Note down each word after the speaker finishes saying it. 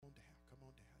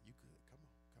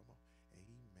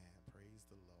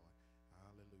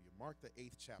Mark the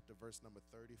 8th chapter, verse number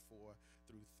 34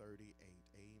 through 38.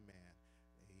 Amen.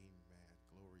 Amen.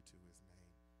 Glory to his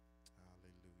name.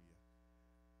 Hallelujah.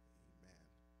 Amen.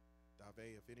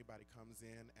 Dave, if anybody comes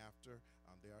in after,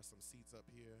 there are some seats up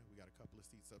here. We got a couple of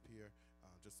seats up here,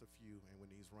 just a few. And when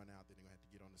these run out, then they're going to have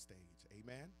to get on the stage.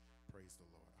 Amen. Praise the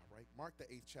Lord. All right. Mark the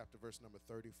 8th chapter, verse number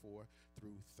 34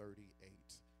 through 38.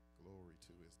 Glory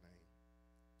to his name.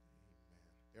 Amen.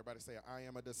 Everybody say, I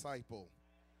am a disciple.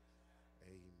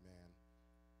 Amen.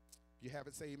 If you have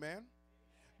it, say amen.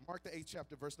 Mark the 8th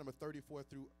chapter, verse number 34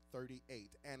 through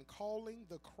 38. And calling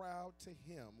the crowd to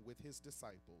him with his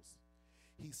disciples,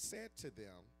 he said to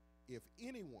them, if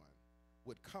anyone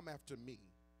would come after me,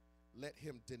 let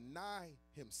him deny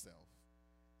himself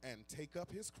and take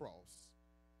up his cross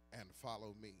and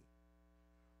follow me.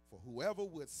 For whoever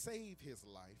would save his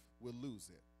life will lose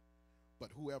it.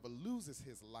 But whoever loses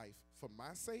his life for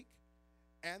my sake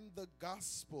and the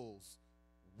gospel's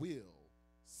will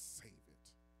save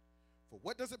it. For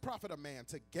what does it profit a man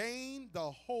to gain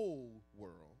the whole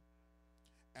world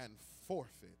and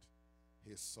forfeit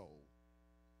his soul?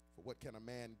 For what can a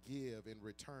man give in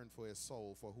return for his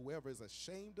soul? For whoever is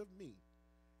ashamed of me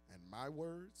and my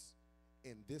words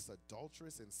in this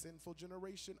adulterous and sinful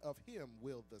generation, of him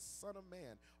will the Son of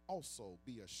Man also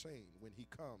be ashamed when he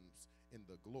comes in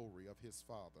the glory of his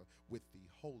Father with the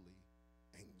holy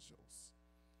angels.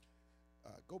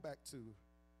 Go back to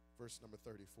verse number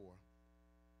 34.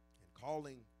 And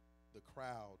calling the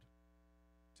crowd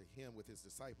to him with his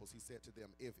disciples, he said to them,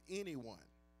 if anyone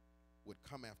would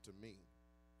come after me,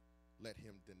 let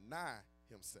him deny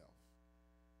himself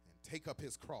and take up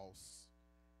his cross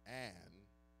and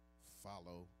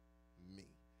follow me.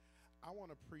 I want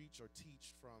to preach or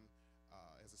teach from,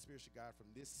 as a spiritual guide, from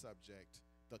this subject,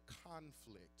 the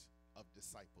conflict of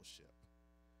discipleship.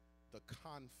 The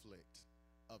conflict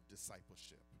of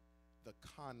discipleship. The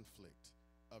conflict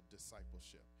of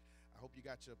discipleship. I hope you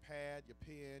got your pad, your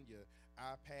pen, your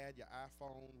iPad, your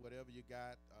iPhone, whatever you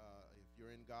got. If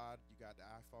you're in God, you got the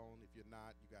iPhone. If you're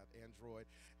not, you got Android.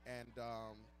 And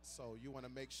so you want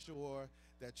to make sure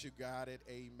that you got it.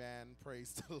 Amen.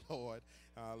 Praise the Lord.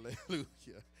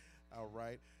 Hallelujah. All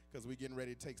right. Because we're getting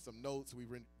ready to take some notes.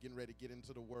 We're getting ready to get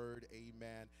into the Word.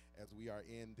 Amen. As we are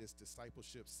in this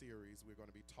discipleship series, we're going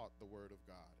to be taught the Word of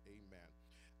God. Amen.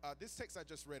 This text I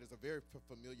just read is a very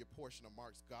familiar portion of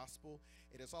Mark's gospel.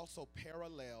 It is also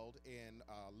paralleled in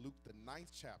Luke the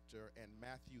 9th chapter and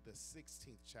Matthew the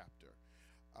 16th chapter.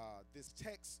 This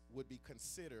text would be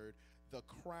considered the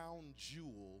crown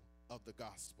jewel of the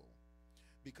gospel.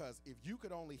 Because if you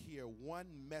could only hear one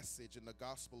message in the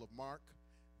Gospel of Mark,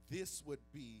 this would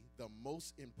be the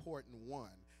most important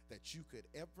one that you could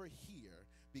ever hear,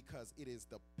 because it is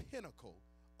the pinnacle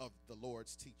of the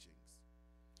Lord's teachings.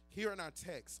 Here in our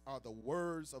text are the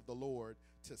words of the Lord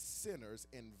to sinners,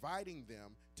 inviting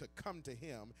them to come to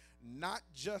him, not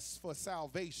just for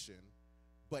salvation,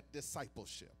 but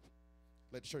discipleship.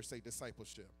 Let the church say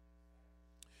discipleship.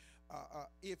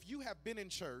 If you have been in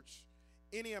church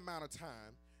any amount of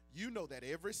time, you know that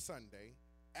every Sunday,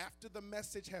 after the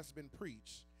message has been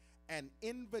preached, an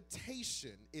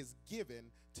invitation is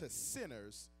given to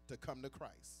sinners to come to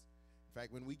Christ. In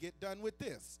fact, when we get done with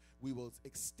this, we will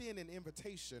extend an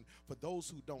invitation for those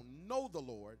who don't know the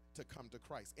Lord to come to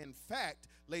Christ. In fact,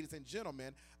 ladies and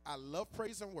gentlemen, I love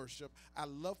praise and worship. I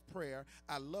love prayer.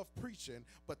 I love preaching.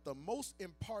 But the most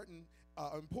important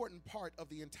part of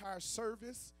the entire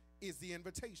service is the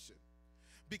invitation.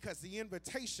 Because the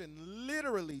invitation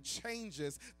literally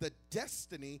changes the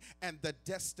destiny and the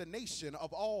destination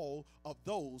of all of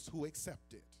those who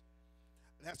accept it.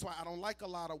 That's why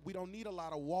we don't need a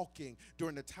lot of walking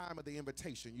during the time of the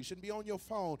invitation. You shouldn't be on your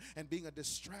phone and being a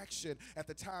distraction at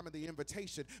the time of the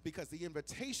invitation, because the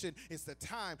invitation is the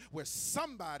time where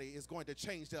somebody is going to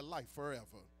change their life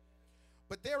forever.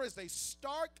 But there is a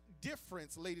stark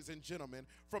difference, ladies and gentlemen,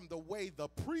 from the way the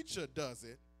preacher does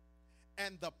it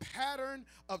and the pattern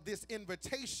of this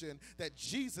invitation that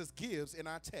Jesus gives in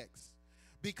our text.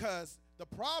 Because the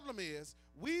problem is,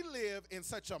 we live in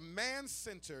such a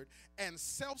man-centered and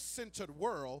self-centered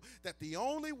world that the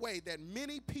only way that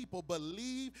many people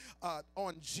believe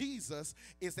on Jesus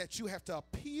is that you have to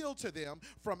appeal to them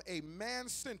from a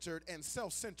man-centered and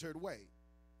self-centered way.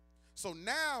 So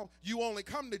now you only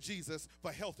come to Jesus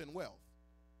for health and wealth.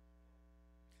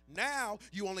 Now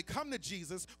you only come to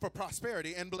Jesus for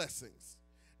prosperity and blessings.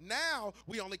 Now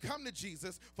we only come to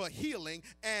Jesus for healing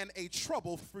and a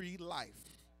trouble-free life.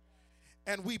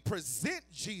 And we present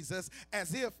Jesus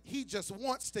as if he just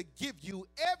wants to give you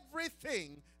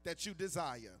everything that you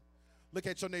desire. Look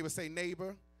at your neighbor, say,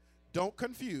 neighbor, don't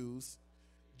confuse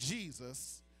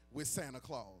Jesus with Santa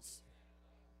Claus.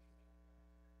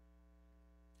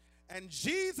 And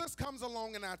Jesus comes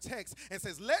along in our text and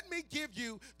says, let me give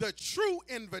you the true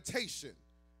invitation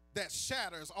that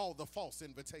shatters all the false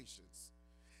invitations.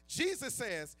 Jesus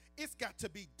says, it's got to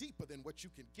be deeper than what you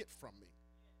can get from me.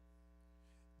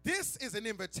 This is an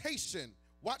invitation,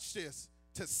 watch this,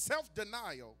 to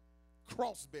self-denial,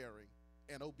 cross-bearing,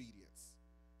 and obedience.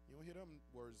 You don't hear them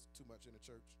words too much in the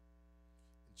church.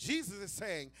 Jesus is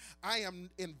saying, I am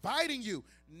inviting you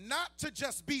not to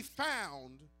just be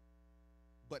found,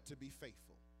 but to be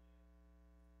faithful.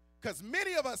 Because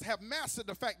many of us have mastered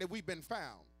the fact that we've been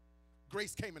found.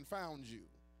 Grace came and found you.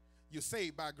 You're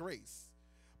saved by grace.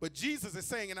 But Jesus is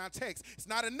saying in our text, it's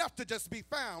not enough to just be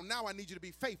found. Now I need you to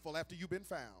be faithful after you've been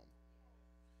found.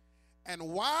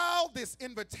 And while this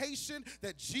invitation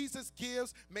that Jesus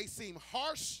gives may seem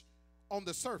harsh on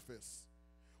the surface,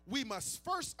 we must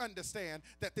first understand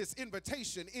that this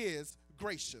invitation is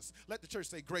gracious. Let the church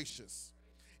say gracious.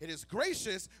 It is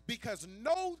gracious because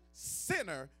no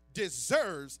sinner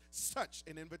deserves such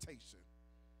an invitation.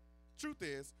 Truth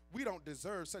is, we don't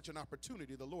deserve such an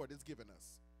opportunity the Lord has given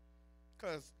us.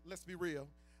 Because, let's be real,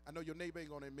 I know your neighbor ain't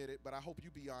going to admit it, but I hope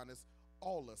you be honest,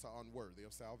 all of us are unworthy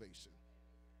of salvation.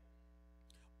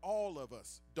 All of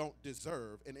us don't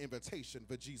deserve an invitation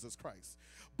for Jesus Christ.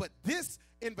 But this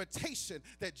invitation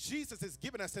that Jesus has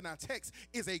given us in our text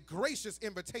is a gracious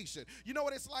invitation. You know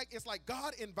what it's like? It's like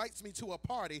God invites me to a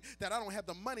party that I don't have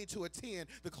the money to attend,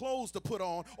 the clothes to put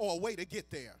on, or a way to get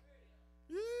there.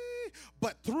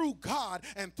 But through God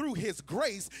and through his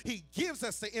grace, he gives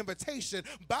us the invitation,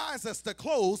 buys us the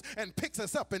clothes, and picks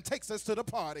us up and takes us to the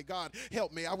party. God,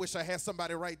 help me. I wish I had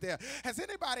somebody right there. Has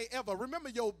anybody ever, remember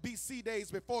your BC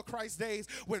days, before Christ days,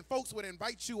 when folks would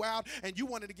invite you out and you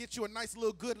wanted to get you a nice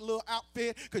little good little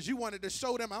outfit because you wanted to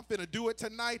show them, I'm finna do it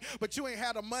tonight, but you ain't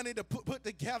had the money to put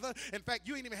together. In fact,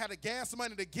 you ain't even had the gas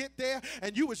money to get there,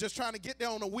 and you was just trying to get there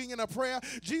on a wing and a prayer.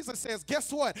 Jesus says,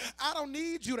 guess what? I don't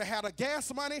need you to have the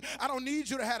gas money. I don't need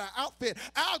you to have an outfit.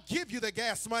 I'll give you the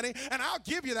gas money, and I'll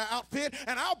give you the outfit,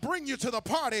 and I'll bring you to the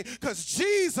party because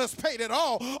Jesus paid it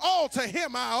all. All to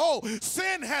him I owe.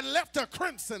 Sin had left a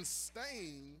crimson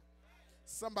stain.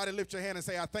 Somebody lift your hand and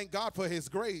say, I thank God for his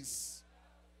grace.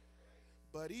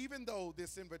 But even though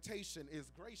this invitation is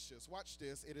gracious, watch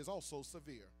this, it is also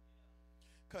severe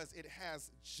because it has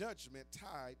judgment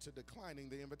tied to declining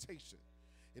the invitation.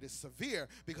 It is severe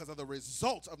because of the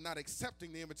result of not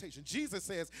accepting the invitation. Jesus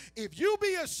says, if you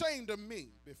be ashamed of me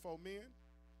before men,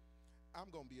 I'm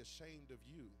going to be ashamed of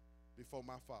you before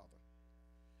my Father.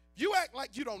 If you act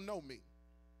like you don't know me,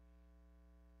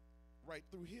 right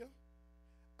through here,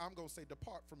 I'm going to say,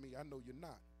 depart from me. I know you're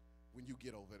not when you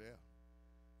get over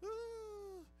there.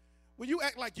 When you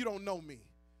act like you don't know me,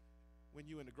 when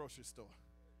you're in the grocery store.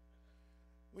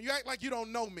 When you act like you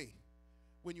don't know me,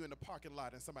 when you're in the parking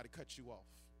lot and somebody cuts you off.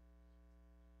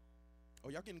 Oh,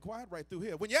 y'all getting quiet right through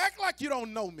here. When you act like you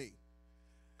don't know me,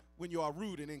 when you are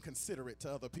rude and inconsiderate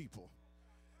to other people.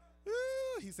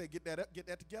 He said, get that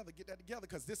together,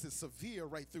 because this is severe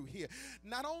right through here.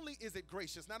 Not only is it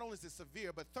gracious, not only is it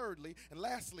severe, but thirdly and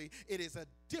lastly, it is a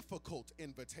difficult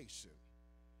invitation.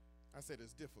 I said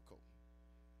it's difficult.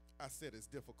 I said it's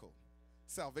difficult.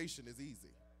 Salvation is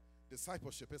easy.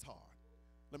 Discipleship is hard.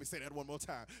 Let me say that one more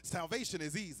time. Salvation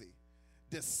is easy.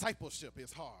 Discipleship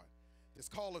is hard. This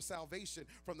call of salvation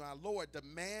from our Lord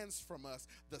demands from us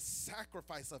the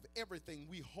sacrifice of everything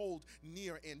we hold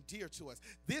near and dear to us.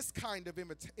 This kind of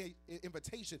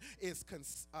invitation is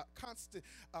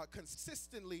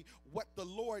consistently what the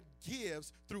Lord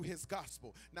gives through his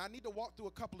gospel. Now, I need to walk through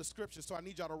a couple of scriptures, so I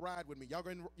need y'all to ride with me. Y'all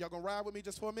gonna ride with me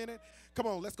just for a minute? Come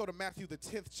on, let's go to Matthew, the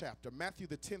 10th chapter. Matthew,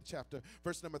 the 10th chapter,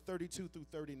 verse number 32 through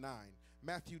 39.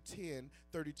 Matthew 10,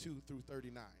 32 through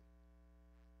 39.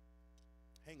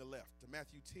 Hang a left to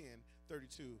Matthew 10,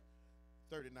 32,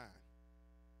 39.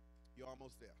 You're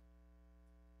almost there.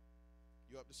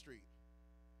 You're up the street.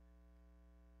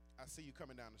 I see you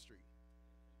coming down the street.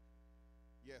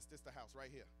 Yes, this is the house right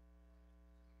here.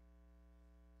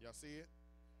 Y'all see it?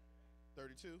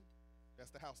 32.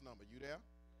 That's the house number. You there?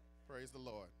 Praise the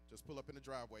Lord. Just pull up in the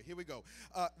driveway. Here we go.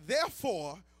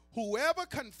 Therefore, whoever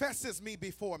confesses me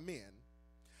before men,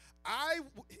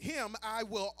 I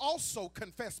will also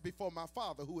confess before my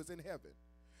Father who is in heaven.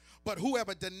 But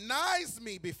whoever denies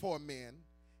me before men,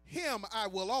 him I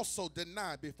will also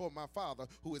deny before my Father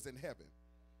who is in heaven.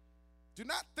 Do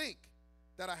not think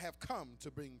that I have come to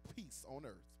bring peace on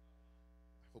earth.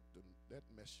 I hope that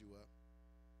mess you up.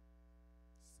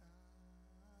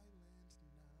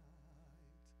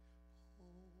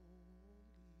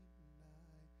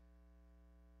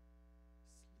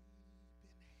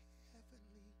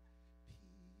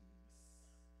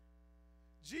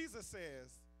 Jesus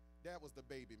says, that was the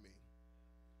baby me.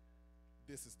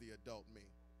 This is the adult me.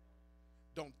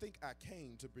 Don't think I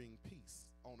came to bring peace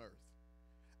on earth.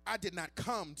 I did not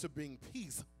come to bring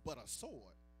peace, but a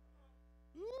sword.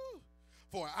 Woo.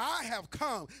 For I have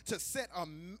come to set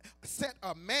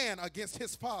a man against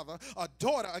his father, a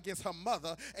daughter against her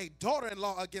mother, a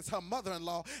daughter-in-law against her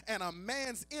mother-in-law, and a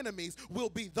man's enemies will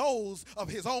be those of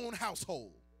his own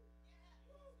household.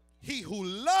 He who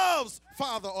loves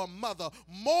father or mother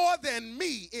more than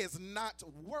me is not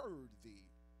worthy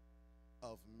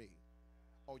of me.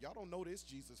 Oh, y'all don't know this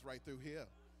Jesus right through here.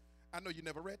 I know you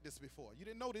never read this before. You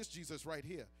didn't know this Jesus right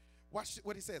here. Watch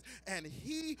what he says. And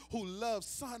he who loves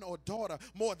son or daughter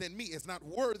more than me is not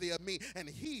worthy of me. And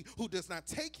he who does not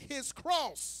take his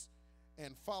cross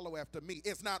and follow after me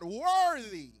is not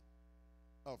worthy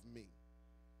of me.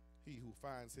 He who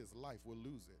finds his life will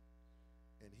lose it.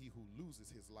 And he who loses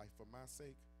his life for my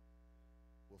sake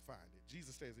will find it.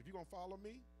 Jesus says, if you're going to follow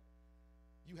me,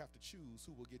 you have to choose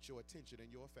who will get your attention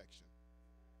and your affection.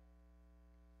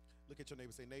 Look at your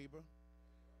neighbor and say, neighbor,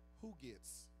 who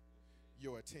gets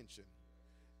your attention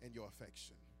and your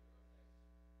affection?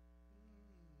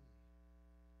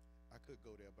 I could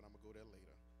go there, but I'm going to go there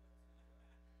later.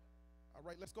 All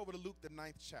right, let's go over to Luke the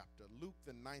 9th chapter. Luke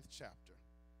the 9th chapter.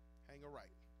 Hang a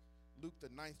right. Luke the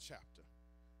 9th chapter,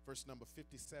 verse number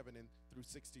 57 and through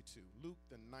 62. Luke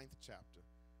the 9th chapter,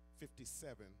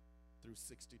 57 through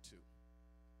 62.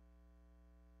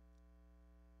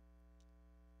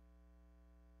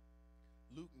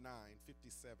 Luke 9,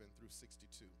 57 through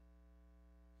 62.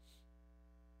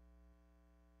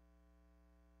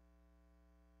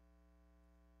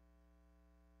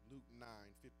 Luke 9,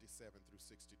 57 through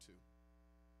 62.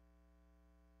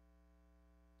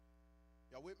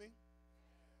 Y'all with me?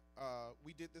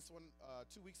 We did this one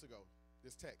 2 weeks ago.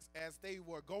 This text. As they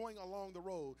were going along the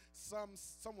road,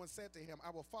 someone said to him, I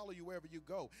will follow you wherever you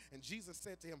go. And Jesus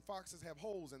said to him, foxes have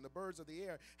holes and the birds of the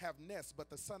air have nests,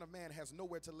 but the Son of Man has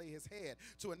nowhere to lay his head.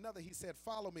 To another he said,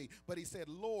 follow me. But he said,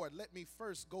 Lord, let me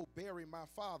first go bury my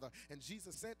father. And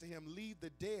Jesus said to him, leave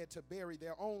the dead to bury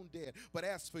their own dead. But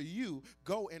as for you,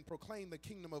 go and proclaim the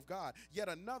kingdom of God. Yet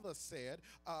another said,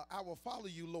 I will follow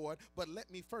you, Lord, but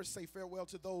let me first say farewell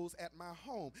to those at my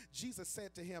home. Jesus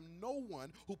said to him, no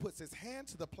one who puts his hand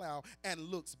to the plow and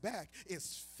looks back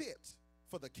is fit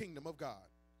for the kingdom of God.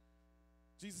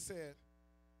 Jesus said,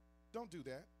 don't do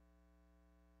that.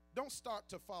 Don't start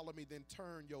to follow me, then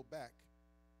turn your back.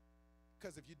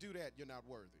 Because if you do that, you're not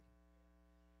worthy.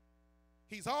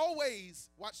 He's always,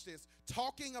 watch this,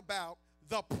 talking about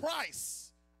the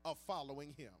price of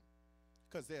following him.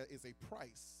 Because there is a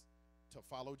price to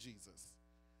follow Jesus.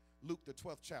 Luke the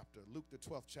 12th chapter. Luke the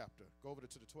 12th chapter. Go over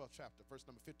to the 12th chapter, verse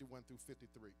number 51 through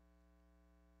 53.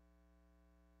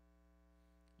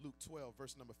 Luke 12,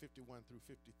 verse number 51 through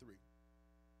 53.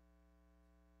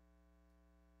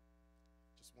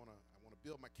 I want to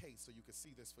build my case so you can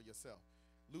see this for yourself.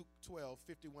 Luke 12,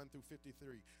 51 through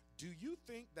 53. Do you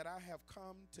think that I have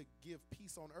come to give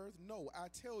peace on earth? No, I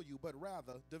tell you, but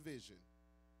rather division.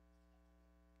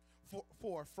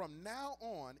 For from now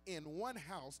on, in one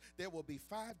house, there will be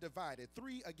 5 divided,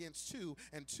 3 against 2,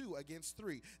 and 2 against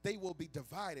 3. They will be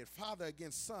divided, father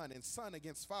against son, and son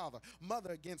against father,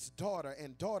 mother against daughter,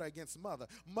 and daughter against mother,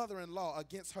 mother-in-law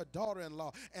against her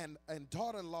daughter-in-law, and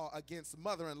daughter-in-law against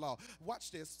mother-in-law.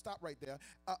 Watch this. Stop right there.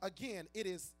 Again, it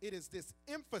is this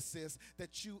emphasis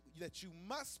that you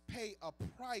must pay a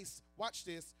price, watch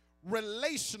this,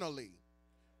 relationally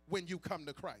when you come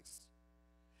to Christ.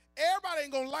 Everybody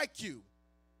ain't going to like you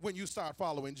when you start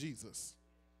following Jesus.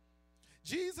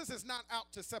 Jesus is not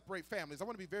out to separate families. I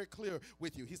want to be very clear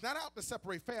with you. He's not out to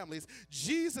separate families.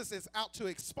 Jesus is out to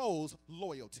expose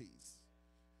loyalties.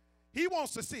 He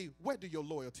wants to see, where do your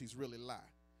loyalties really lie?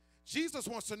 Jesus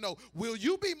wants to know, will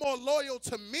you be more loyal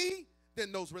to me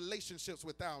than those relationships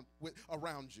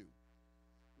around you?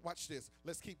 Watch this.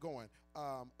 Let's keep going.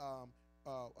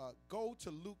 Go to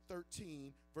Luke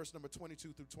 13, verse number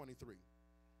 22 through 23.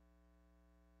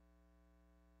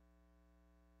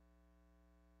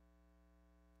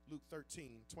 Luke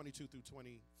 13, 22 through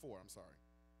 24, I'm sorry.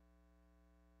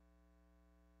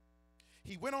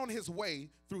 He went on his way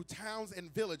through towns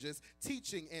and villages,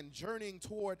 teaching and journeying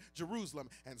toward Jerusalem.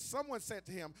 And someone said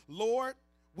to him, Lord,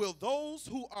 will those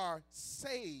who are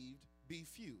saved be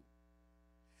few?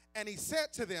 And he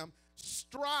said to them,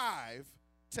 strive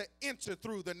to enter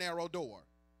through the narrow door.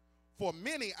 For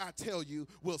many, I tell you,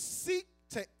 will seek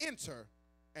to enter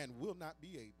and will not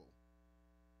be able.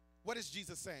 What is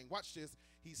Jesus saying? Watch this.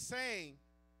 He's saying,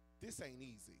 this ain't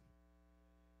easy.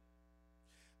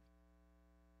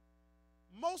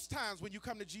 Most times when you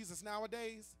come to Jesus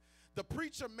nowadays, the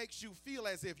preacher makes you feel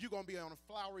as if you're going to be on a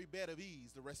flowery bed of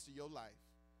ease the rest of your life.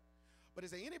 But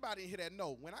is there anybody in here that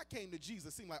know when I came to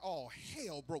Jesus, it seemed like all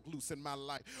hell broke loose in my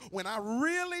life? When I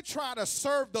really try to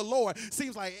serve the Lord,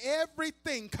 seems like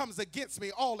everything comes against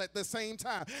me all at the same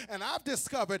time. And I've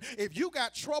discovered if you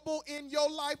got trouble in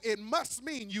your life, it must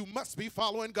mean you must be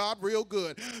following God real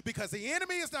good. Because the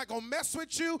enemy is not going to mess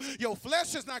with you. Your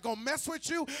flesh is not going to mess with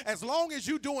you as long as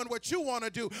you're doing what you want to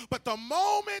do. But the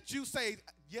moment you say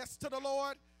yes to the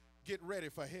Lord, get ready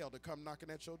for hell to come knocking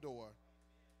at your door.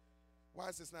 Why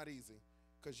is this not easy?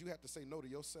 Because you have to say no to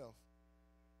yourself.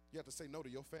 You have to say no to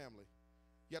your family.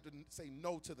 You have to say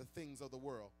no to the things of the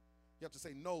world. You have to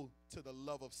say no to the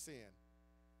love of sin.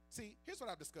 See, here's what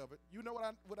I've discovered. You know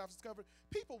what I've discovered?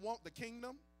 People want the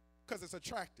kingdom because it's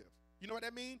attractive. You know what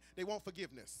that means? They want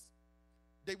forgiveness.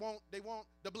 They want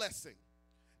the blessing.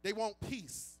 They want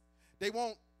peace. They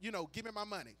want, give me my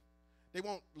money. They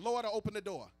want Lord to open the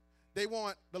door. They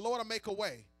want the Lord to make a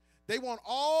way. They want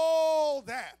all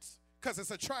that because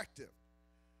it's attractive.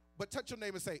 But touch your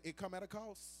neighbor and say, it come at a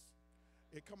cost.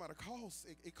 It come at a cost.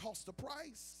 It costs the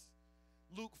price.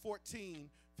 Luke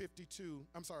 14,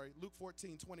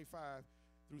 25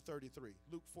 through 33.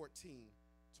 Luke 14,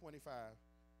 25,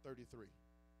 33.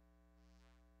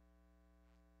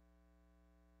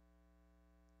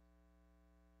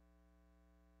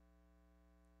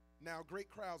 Now great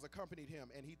crowds accompanied him,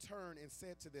 and he turned and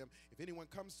said to them, if anyone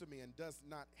comes to me and does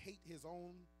not hate his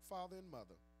own father and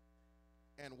mother,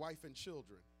 and wife and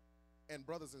children, and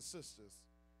brothers and sisters,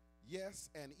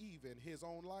 yes, and even his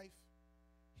own life,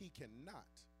 he cannot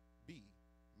be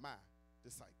my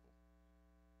disciple.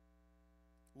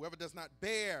 Whoever does not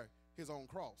bear his own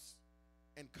cross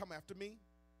and come after me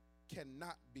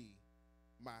cannot be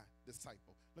my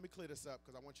disciple. Let me clear this up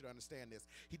because I want you to understand this.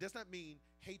 He does not mean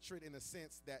hatred in a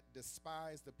sense that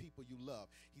despise the people you love.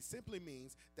 He simply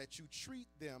means that you treat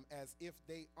them as if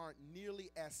they aren't nearly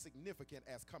as significant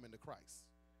as coming to Christ.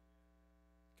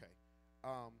 Okay.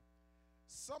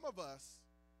 Some of us,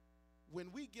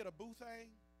 when we get a boo thing,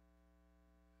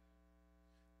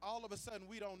 all of a sudden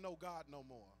we don't know God no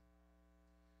more.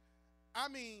 I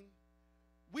mean,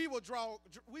 we will drive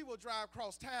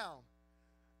across town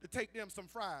to take them some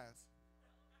fries,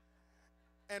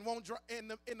 and won't in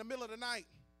the middle of the night,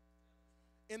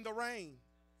 in the rain,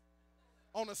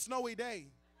 on a snowy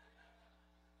day.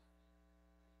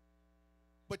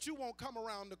 But you won't come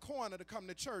around the corner to come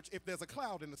to church if there's a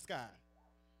cloud in the sky.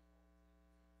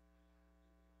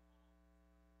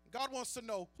 God wants to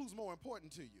know who's more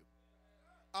important to you.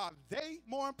 Are they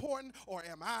more important, or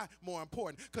am I more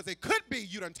important? Because it could be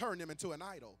you done turned them into an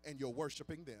idol and you're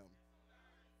worshiping them.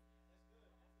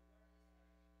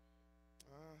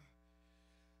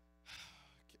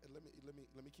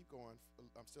 Let me keep going.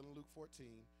 I'm still in Luke 14.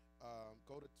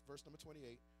 Go to verse number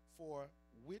 28. For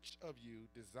which of you,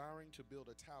 desiring to build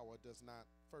a tower, does not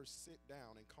first sit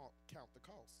down and count the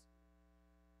cost,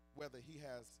 whether he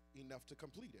has enough to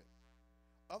complete it?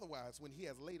 Otherwise, when he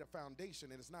has laid a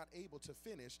foundation and is not able to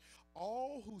finish,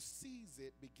 all who sees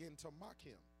it begin to mock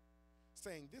him,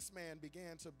 saying, this man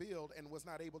began to build and was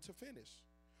not able to finish.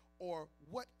 Or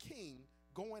what king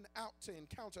going out to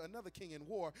encounter another king in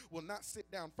war will not sit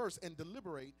down first and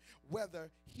deliberate whether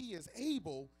he is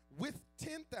able with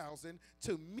 10,000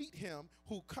 to meet him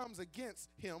who comes against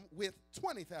him with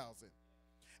 20,000?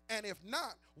 And if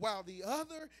not, while the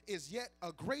other is yet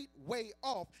a great way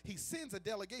off, he sends a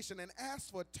delegation and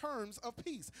asks for terms of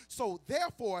peace. So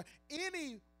therefore,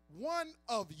 any one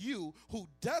of you who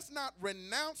does not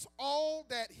renounce all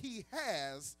that he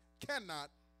has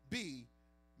cannot be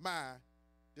my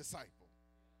disciple.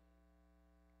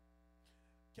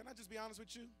 Can I just be honest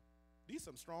with you? These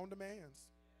some strong demands.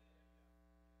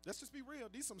 Let's just be real.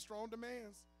 These some strong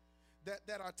demands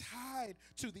that are tied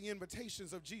to the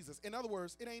invitations of Jesus. In other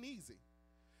words, it ain't easy.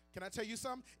 Can I tell you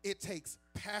something? It takes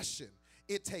passion.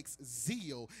 It takes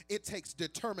zeal. It takes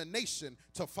determination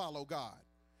to follow God.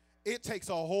 It takes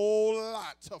a whole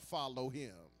lot to follow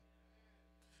him.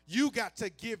 You got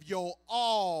to give your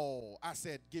all. I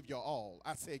said give your all.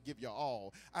 I said give your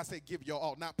all. I said give your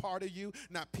all. Not part of you,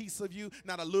 not piece of you,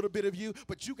 not a little bit of you,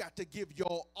 but you got to give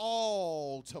your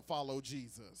all to follow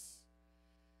Jesus.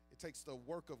 It takes the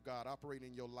work of God operating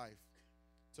in your life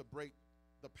to break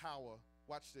the power,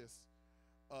 watch this,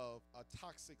 of a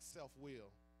toxic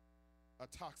self-will, a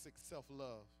toxic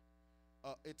self-love.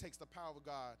 It takes the power of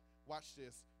God, watch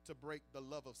this, to break the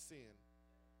love of sin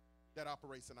that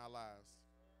operates in our lives.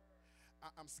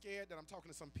 I'm scared that I'm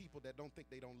talking to some people that think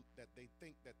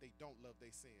that they don't love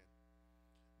their sin.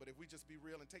 But if we just be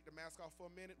real and take the mask off for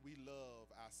a minute, we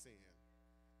love our sin.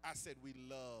 I said we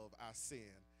love our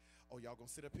sin. Oh, y'all gonna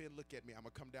sit up here and look at me. I'm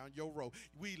gonna come down your row.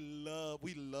 We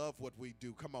love what we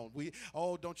do. Come on.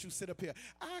 Don't you sit up here.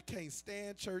 I can't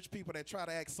stand church people that try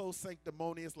to act so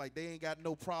sanctimonious like they ain't got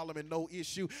no problem and no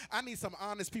issue. I need some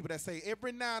honest people that say,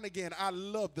 every now and again, I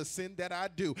love the sin that I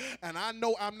do. And I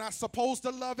know I'm not supposed to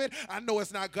love it. I know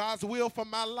it's not God's will for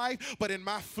my life, but in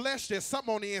my flesh, there's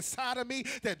something on the inside of me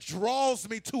that draws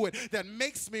me to it, that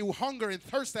makes me hunger and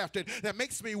thirst after it, that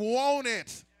makes me want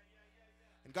it.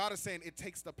 And God is saying it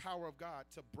takes the power of God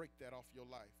to break that off your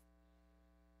life.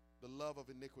 The love of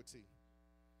iniquity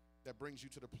that brings you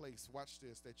to the place, watch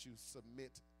this, that you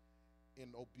submit in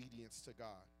obedience to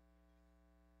God.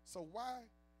 So why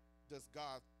does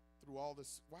God through all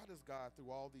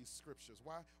these scriptures,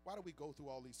 why do we go through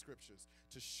all these scriptures?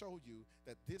 To show you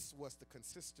that this was the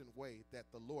consistent way that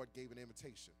the Lord gave an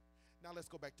invitation. Now let's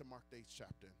go back to Mark the 8th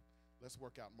chapter. Let's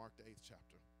work out Mark the 8th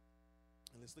chapter.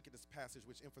 And let's look at this passage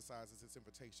which emphasizes this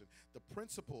invitation. The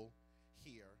principle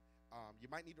here, you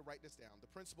might need to write this down. The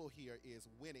principle here is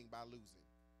winning by losing.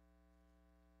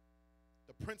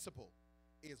 The principle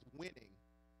is winning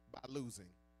by losing.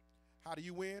 How do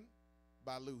you win?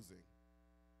 By losing.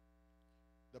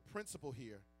 The principle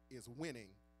here is winning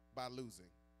by losing.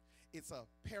 It's a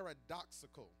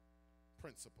paradoxical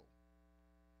principle.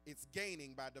 It's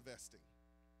gaining by divesting.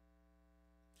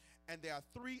 And there are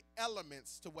three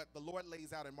elements to what the Lord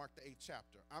lays out in Mark the 8th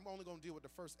chapter. I'm only going to deal with the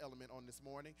first element on this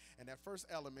morning, and that first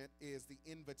element is the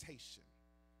invitation.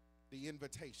 The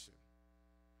invitation.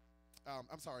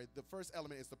 The first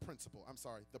element is the principle.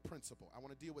 The principle. I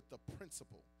want to deal with the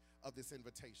principle of this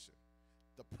invitation.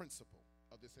 The principle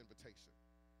of this invitation.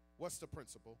 What's the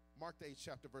principle? Mark the 8th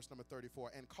chapter, verse number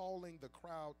 34. And calling the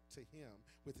crowd to him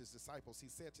with his disciples, he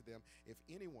said to them, if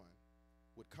anyone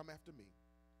would come after me,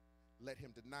 let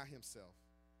him deny himself,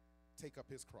 take up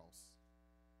his cross,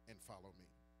 and follow me.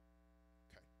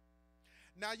 Okay.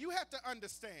 Now you have to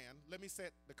understand, let me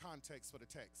set the context for the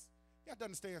text. You have to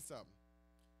understand something.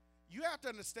 You have to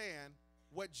understand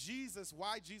why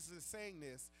Jesus is saying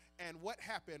this and what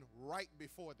happened right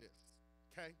before this.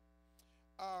 Okay?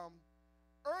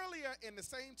 Earlier in the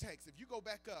same text, if you go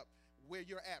back up where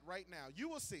you're at right now, you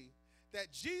will see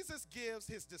that Jesus gives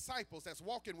his disciples that's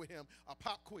walking with him a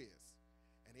pop quiz.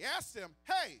 And he asked them,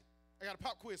 hey, I got a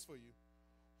pop quiz for you.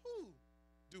 Who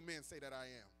do men say that I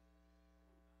am?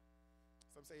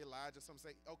 Some say Elijah, some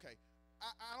say, okay,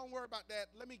 I don't worry about that.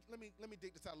 Let me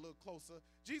dig this out a little closer.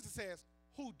 Jesus says,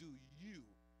 who do you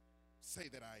say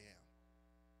that I am?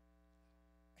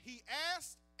 He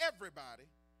asked everybody.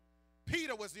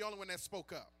 Peter was the only one that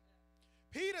spoke up.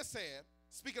 Peter said,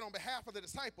 speaking on behalf of the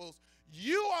disciples,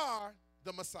 you are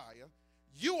the Messiah.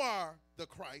 You are the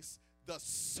Christ, the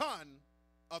Son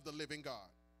of the living God.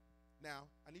 Now,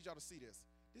 I need y'all to see this.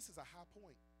 This is a high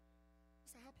point.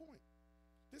 It's a high point.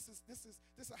 This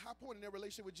is a high point in their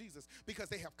relationship with Jesus because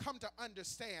they have come to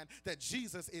understand that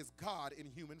Jesus is God in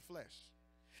human flesh.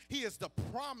 He is the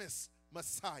promised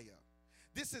Messiah.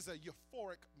 This is a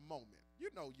euphoric moment. You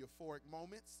know euphoric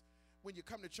moments. When you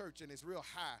come to church and it's real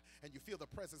high and you feel the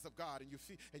presence of God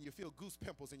and you feel goose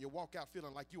pimples and you walk out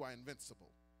feeling like you are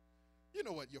invincible. You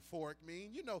know what euphoric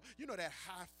mean. You know that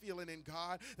high feeling in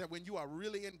God, that when you are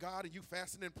really in God and you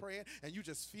fasting and praying and you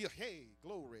just feel, hey,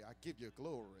 glory, I give you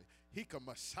glory. Hika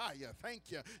Messiah,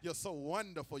 thank you. You're so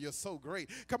wonderful. You're so great.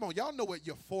 Come on, y'all know what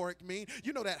euphoric mean.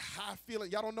 You know that high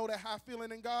feeling. Y'all don't know that high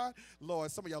feeling in God?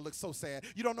 Lord, some of y'all look so sad.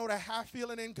 You don't know that high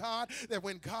feeling in God? That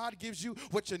when God gives you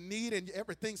what you need and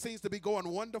everything seems to be going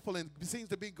wonderful and seems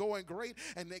to be going great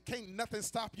and they can't nothing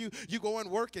stop you. You go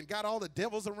and work and got all the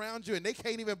devils around you and they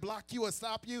can't even block you or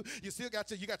stop you. You still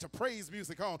got your praise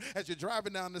music on as you're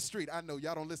driving down the street. I know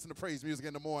y'all don't listen to praise music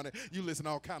in the morning. You listen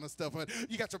to all kind of stuff. But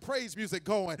you got your praise music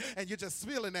going and you're just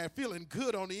feeling that, feeling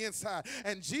good on the inside.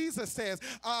 And Jesus says,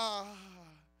 I'm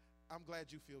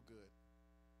glad you feel good.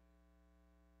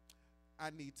 I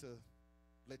need to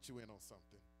let you in on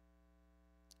something.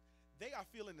 They are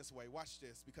feeling this way. Watch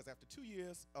this. Because after 2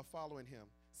 years of following him,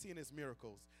 seeing his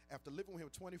miracles, after living with him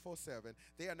 24/7,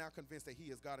 they are now convinced that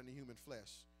he is God in the human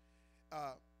flesh.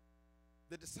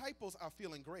 The disciples are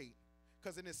feeling great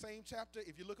because in the same chapter,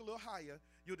 if you look a little higher,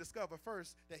 you'll discover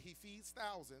first that he feeds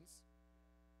thousands.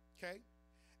 Okay?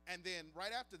 And then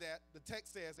right after that, the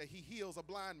text says that he heals a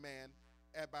blind man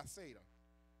at Bethsaida.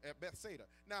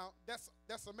 Now,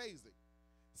 that's amazing.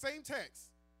 Same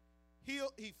text.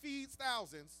 He feeds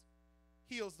thousands,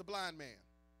 heals the blind man.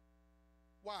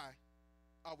 Why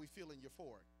are we feeling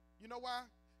euphoric? You know why?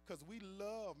 Because we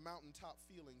love mountaintop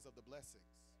feelings of the blessings.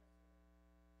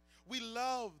 We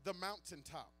love the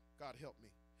mountaintop, God help me.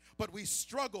 But we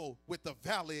struggle with the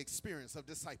valley experience of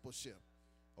discipleship.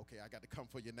 Okay, I got to come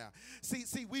for you now.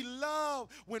 See, we love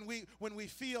when we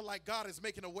feel like God is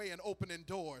making a way and opening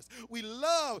doors. We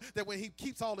love that when he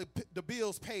keeps all the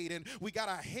bills paid and we got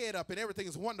our head up and everything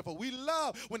is wonderful. We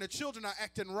love when the children are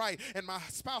acting right and my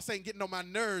spouse ain't getting on my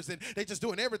nerves and they just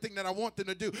doing everything that I want them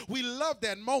to do. We love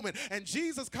that moment. And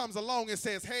Jesus comes along and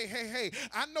says, hey,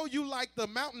 I know you like the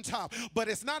mountaintop, but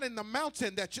it's not in the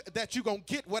mountain that you're going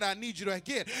to get what I need you to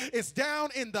get. It's down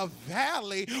in the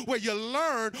valley where you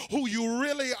learn who you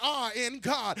really are in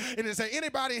God. And is there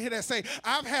anybody in here that say,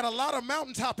 I've had a lot of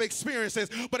mountaintop experiences,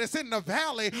 but it's in the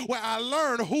valley where I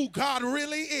learn who God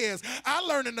really is. I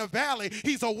learn in the valley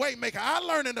he's a way maker. I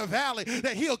learn in the valley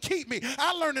that he'll keep me.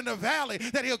 I learn in the valley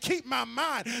that he'll keep my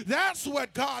mind. That's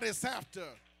what God is after.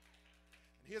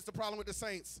 Here's the problem with the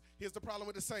saints. Here's the problem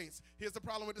with the saints. Here's the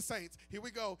problem with the saints. Here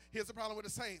we go. Here's the problem with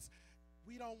the saints.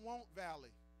 We don't want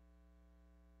valley.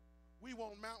 We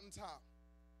want mountaintop.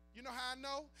 You know how I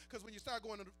know? Because when you start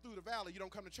going through the valley, you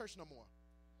don't come to church no more.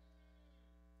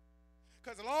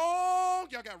 Because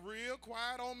y'all got real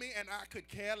quiet on me, and I could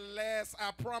care less. I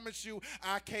promise you,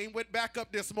 I came with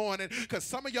backup this morning because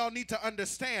some of y'all need to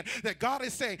understand that God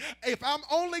is saying, if I'm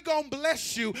only going to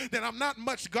bless you, then I'm not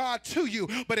much God to you.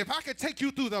 But if I could take you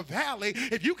through the valley,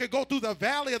 if you could go through the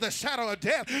valley of the shadow of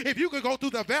death, if you could go through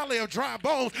the valley of dry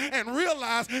bones and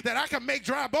realize that I can make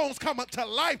dry bones come up to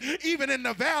life even in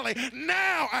the valley,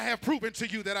 now I have proven to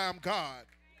you that I am God.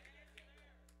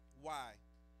 Why?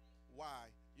 Why?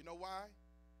 You know why?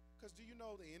 Because do you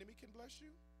know the enemy can bless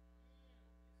you?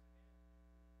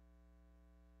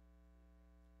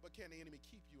 But can the enemy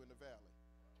keep you in the valley?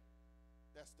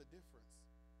 That's the difference.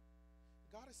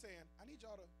 God is saying, I need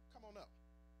y'all to come on up.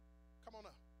 Come on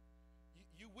up.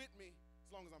 You with me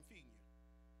as long as I'm feeding you.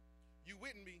 You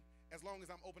with me as long as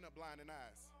I'm opening up blinding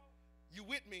eyes. You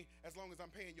with me as long as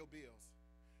I'm paying your bills.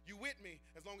 You with me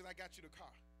as long as I got you the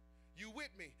car. You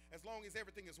with me as long as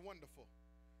everything is wonderful.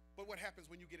 But what happens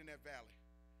when you get in that valley?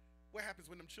 What happens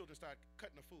when them children start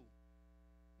cutting the food?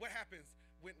 What happens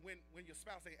when your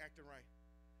spouse ain't acting right?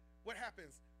 What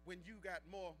happens when you got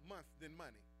more month than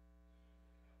money?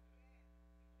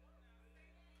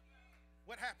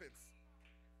 What happens?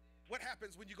 What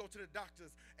happens when you go to the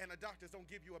doctors and the doctors don't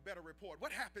give you a better report?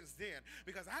 What happens then?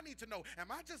 Because I need to know,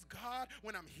 am I just God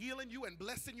when I'm healing you and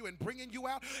blessing you and bringing you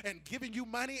out and giving you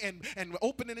money and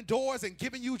opening the doors and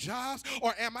giving you jobs?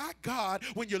 Or am I God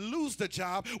when you lose the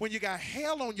job, when you got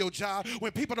hell on your job,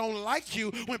 when people don't like you,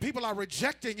 when people are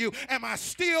rejecting you? Am I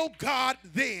still God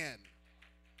then?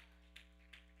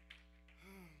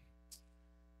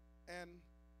 And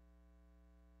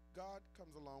God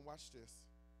comes along, watch this.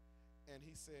 And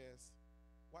he says,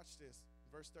 watch this,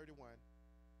 verse 31,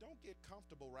 don't get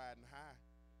comfortable riding high.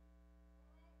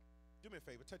 Do me a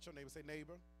favor, touch your neighbor, say,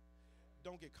 neighbor,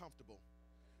 don't get comfortable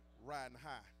riding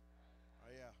high.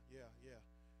 Oh, yeah.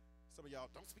 Some of y'all,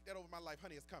 don't speak that over my life.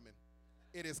 Honey, it's coming.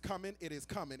 It is coming, it is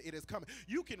coming, it is coming.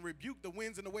 You can rebuke the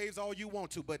winds and the waves all you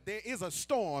want to, but there is a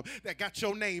storm that got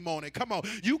your name on it. Come on.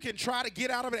 You can try to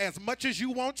get out of it as much as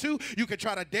you want to. You can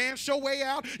try to dance your way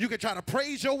out. You can try to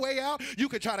praise your way out. You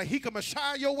can try to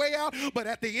hikamashai your way out. But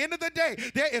at the end of the day,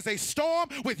 there is a storm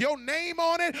with your name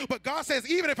on it. But God says,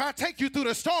 even if I take you through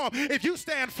the storm, if you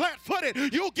stand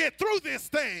flat-footed, you'll get through this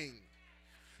thing.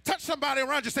 Touch somebody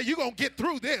around you, say, you're going to get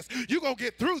through this. You're going to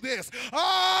get through this.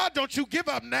 Don't you give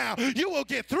up now. You will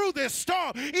get through this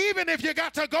storm. Even if you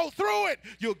got to go through it,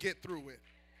 you'll get through it.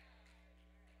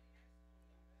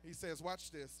 He says,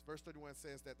 watch this. Verse 31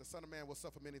 says that the Son of Man will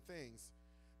suffer many things,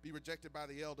 be rejected by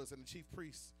the elders and the chief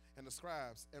priests and the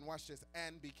scribes, and watch this,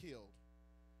 and be killed.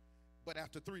 But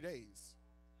after 3 days,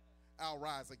 I'll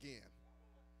rise again.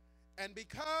 And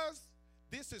because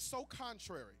this is so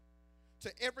contrary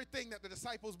to everything that the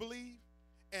disciples believed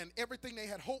and everything they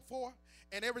had hoped for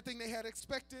and everything they had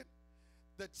expected,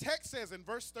 the text says in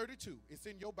verse 32, it's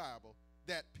in your Bible,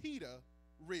 that Peter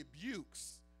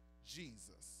rebukes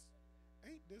Jesus.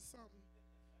 Ain't this something?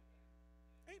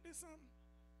 Ain't this something?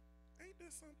 Ain't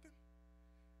this something?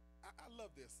 I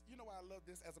love this. You know why I love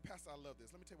this? As a pastor, I love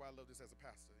this. Let me tell you why I love this as a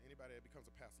pastor. Anybody that becomes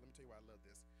a pastor, let me tell you why I love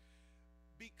this.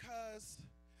 Because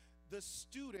the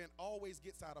student always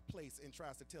gets out of place and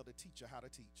tries to tell the teacher how to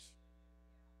teach.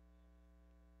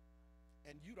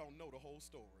 And you don't know the whole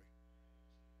story.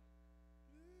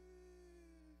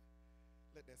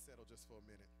 Let that settle just for a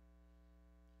minute.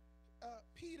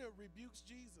 Peter rebukes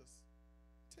Jesus.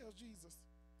 Tells Jesus,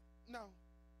 no.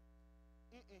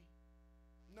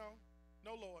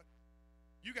 No, Lord.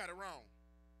 You got it wrong.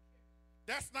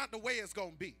 That's not the way it's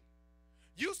going to be.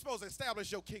 You're supposed to establish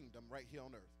your kingdom right here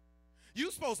on earth.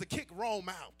 You're supposed to kick Rome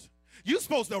out. You're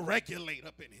supposed to regulate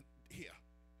up in here.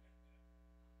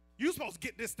 You supposed to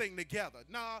get this thing together.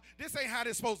 Nah, this ain't how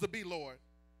this supposed to be, Lord.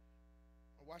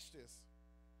 Watch this.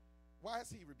 Why is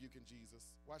he rebuking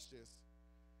Jesus? Watch this.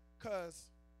 Because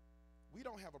we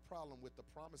don't have a problem with the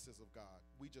promises of God.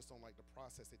 We just don't like the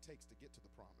process it takes to get to the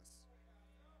promise.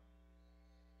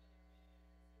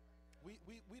 We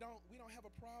don't have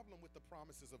a problem with the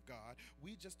promises of God.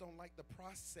 We just don't like the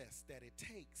process that it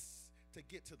takes to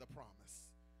get to the promise.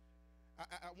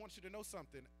 I want you to know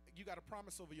something. You got a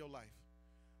promise over your life,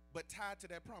 but tied to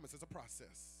that promise is a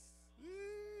process.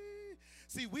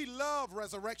 See, we love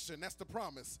resurrection, that's the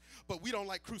promise, but we don't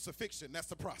like crucifixion, that's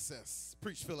the process.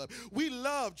 Preach, Philip. We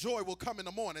love joy will come in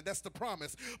the morning, that's the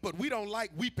promise, but we don't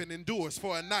like weeping endures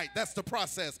for a night, that's the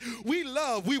process. We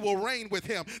love we will reign with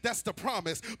him, that's the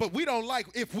promise, but we don't like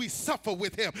if we suffer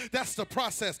with him, that's the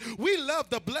process. We love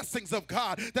the blessings of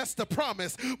God, that's the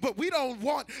promise, but we don't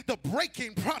want the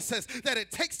breaking process that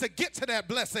it takes to get to that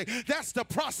blessing, that's the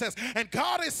process. And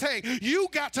God is saying, you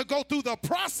got to go through the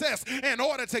process in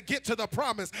order to get to the promise.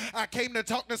 I came to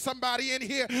talk to somebody in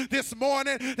here this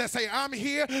morning that say, I'm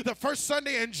here the first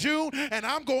Sunday in June and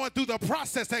I'm going through the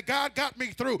process that God got me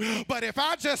through. But if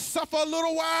I just suffer a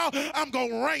little while, I'm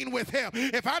going to reign with him.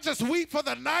 If I just weep for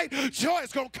the night, joy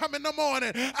is going to come in the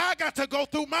morning. I got to go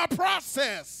through my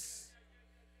process.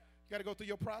 You got to go through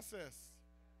your process.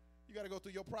 You got to go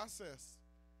through your process.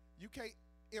 You can't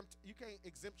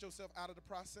exempt yourself out of the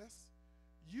process.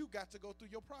 You got to go through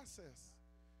your process.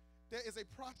 There is a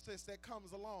process that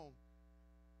comes along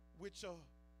with your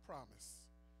promise.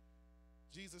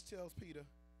 Jesus tells Peter,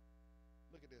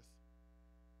 look at this.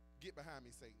 Get behind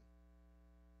me, Satan.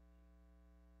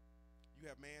 You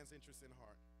have man's interest in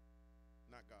heart,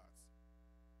 not God's.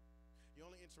 You're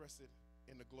only interested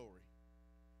in the glory.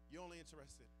 You're only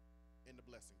interested in the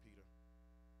blessing, Peter.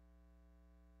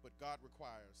 But God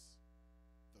requires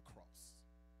the cross.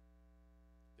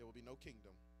 There will be no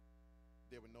kingdom.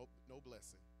 There will be no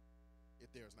blessing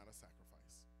if there is not a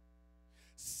sacrifice.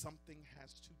 Something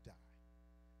has to die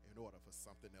in order for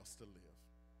something else to live.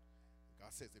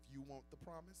 God says, if you want the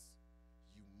promise,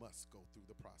 you must go through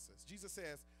the process. Jesus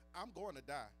says, I'm going to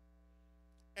die.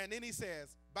 And then he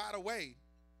says, by the way,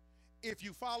 if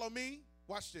you follow me,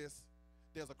 watch this,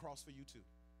 there's a cross for you too.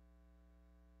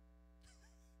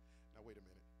 Now wait a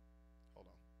minute. Hold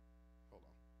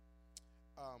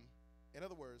on. In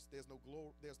other words, there's no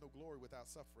glory without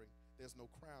suffering. There's no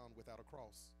crown without a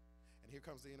cross. And here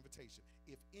comes the invitation.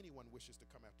 If anyone wishes to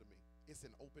come after me, it's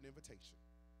an open invitation.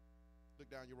 Look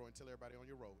down your row and tell everybody on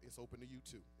your row, it's open to you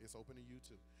too. It's open to you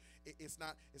too. It's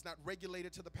not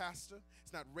regulated to the pastor.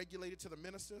 It's not regulated to the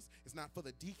ministers. It's not for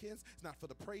the deacons. It's not for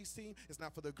the praise team. It's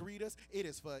not for the greeters. It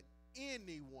is for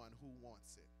anyone who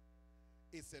wants it.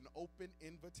 It's an open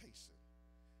invitation.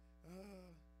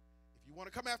 If you want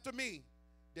to come after me,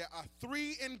 there are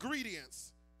 3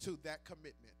 ingredients to that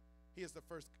commitment. Here's the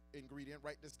first ingredient.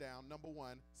 Write this down. Number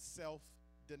 1,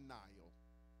 self-denial.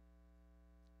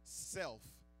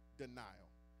 Self-denial.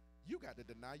 You got to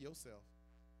deny yourself.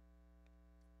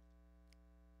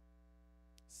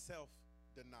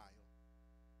 Self-denial.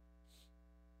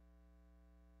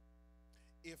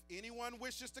 If anyone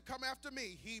wishes to come after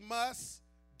me, he must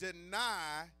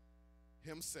deny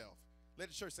himself. Let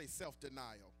the church say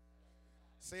self-denial.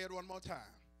 Say it one more time.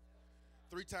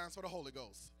 3 times for the Holy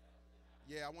Ghost.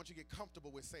 Yeah, I want you to get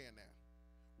comfortable with saying that.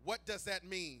 What does that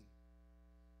mean?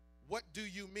 What do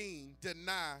you mean,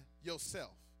 deny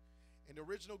yourself? In the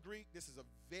original Greek, this is a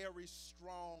very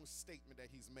strong statement that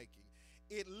he's making.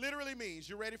 It literally means,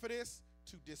 you ready for this?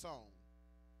 To disown.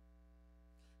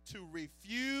 To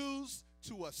refuse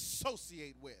to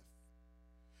associate with.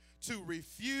 To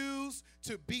refuse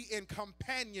to be in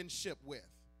companionship with.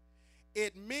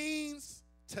 It means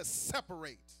to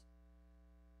separate.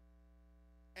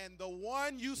 And the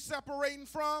one you separating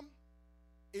from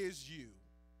is you.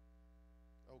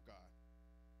 Oh God.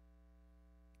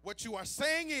 What you are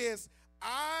saying is,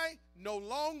 I no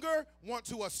longer want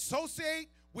to associate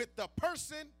with the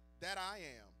person that I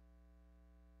am.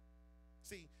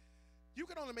 See, you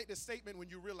can only make this statement when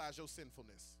you realize your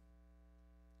sinfulness.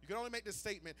 You can only make this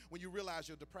statement when you realize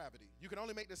your depravity. You can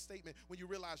only make this statement when you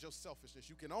realize your selfishness.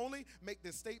 You can only make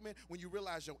this statement when you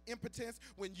realize your impotence.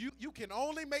 When you can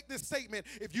only make this statement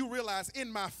if you realize,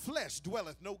 in my flesh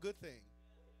dwelleth no good thing.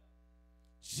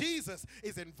 Jesus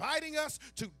is inviting us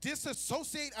to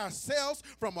disassociate ourselves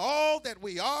from all that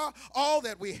we are, all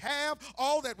that we have,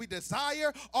 all that we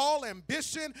desire, all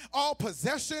ambition, all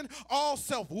possession, all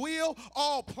self-will,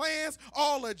 all plans,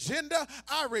 all agenda.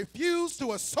 I refuse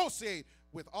to associate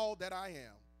with all that I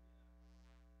am.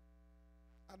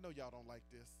 I know y'all don't like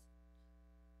this,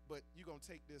 but you're going to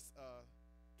take this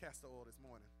castor oil this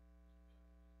morning.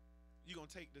 You're going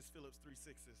to take this Phillips 3 6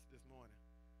 this morning.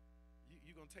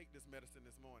 You're going to take this medicine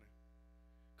this morning.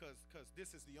 Because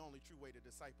this is the only true way to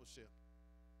discipleship.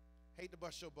 Hate to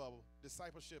bust your bubble.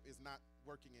 Discipleship is not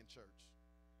working in church.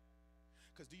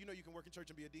 Because do you know you can work in church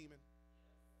and be a demon?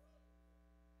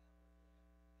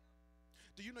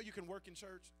 Do you know you can work in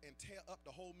church and tear up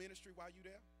the whole ministry while you're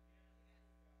there?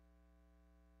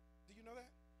 Do you know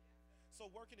that?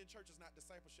 So working in church is not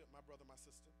discipleship, my brother, my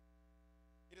sister.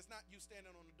 It is not you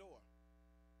standing on the door.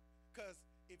 Because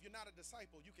if you're not a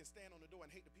disciple, you can stand on the door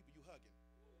and hate the people you hugging.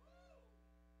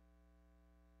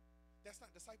 That's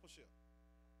not discipleship.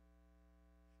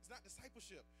 It's not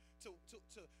discipleship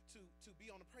to be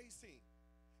on the praise team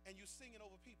and you singing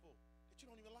over people that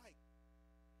you don't even like.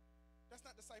 That's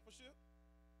not discipleship.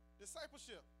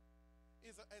 Discipleship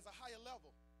is a higher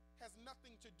level. Has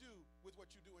nothing to do with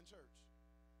what you do in church.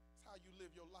 It's how you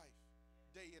live your life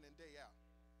day in and day out.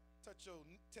 Touch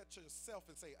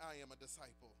yourself and say, I am a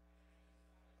disciple.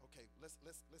 Okay, let's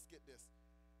get this.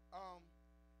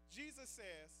 Jesus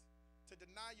says to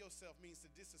deny yourself means to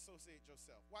disassociate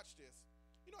yourself. Watch this.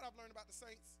 You know what I've learned about the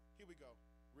saints? Here we go.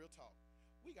 Real talk.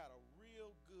 We got a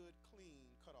real good,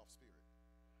 clean, cut-off spirit.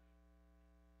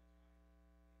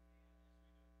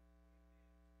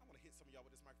 I want to hit some of y'all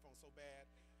with this microphone so bad.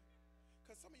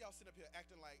 Because some of y'all sitting up here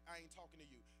acting like I ain't talking to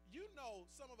you. You know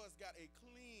some of us got a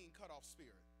clean, cut-off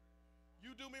spirit.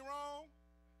 You do me wrong,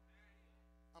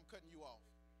 I'm cutting you off.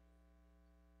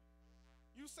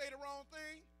 You say the wrong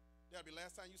thing, that'll be the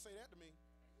last time you say that to me.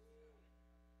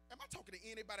 Am I talking to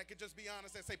anybody that could just be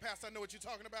honest and say, Pastor, I know what you're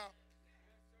talking about?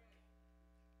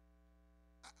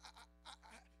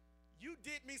 You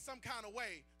did me some kind of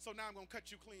way, so now I'm going to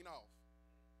cut you clean off.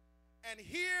 And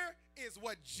here is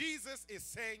what Jesus is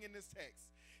saying in this text.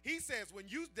 He says, when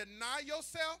you deny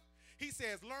yourself, he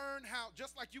says, learn how,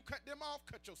 just like you cut them off,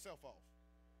 cut yourself off.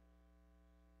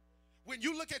 When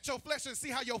you look at your flesh and see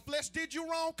how your flesh did you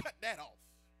wrong, cut that off.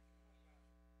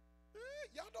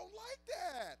 Y'all don't like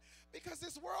that because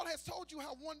this world has told you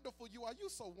how wonderful you are. You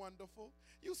so wonderful.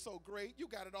 You so great. You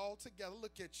got it all together.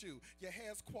 Look at you. Your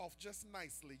hair's coiffed just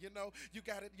nicely. You know, you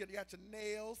got it. You got your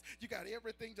nails. You got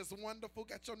everything just wonderful.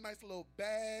 Got your nice little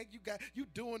bag. You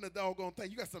doing the doggone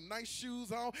thing. You got some nice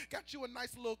shoes on. Got you a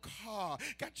nice little car.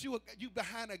 Got you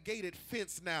behind a gated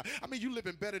fence now. I mean, you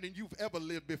living better than you've ever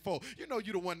lived before. You know,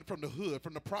 you the one from the hood,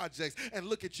 from the projects, and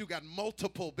look at you, got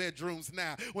multiple bedrooms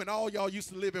now when all y'all used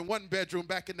to live in one bedroom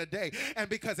back in the day. And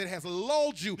because it has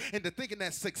lulled you into thinking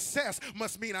that success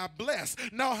must mean I'm blessed.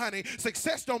 No, honey,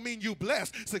 success don't mean you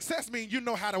blessed. Success means you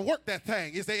know how to work that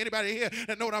thing. Is there anybody here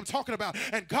that know what I'm talking about?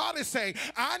 And God is saying,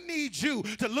 I need you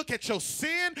to look at your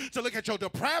sin, to look at your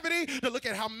depravity, to look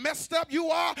at how messed up you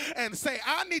are, and say,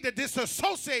 I need to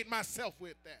disassociate myself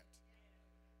with that.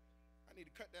 I need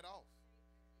to cut that off.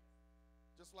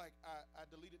 Just like I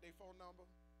deleted their phone number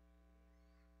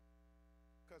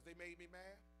because they made me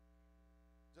mad.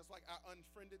 Just like I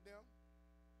unfriended them.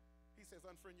 He says,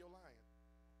 unfriend your lion.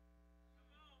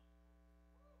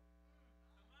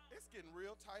 It's getting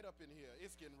real tight up in here.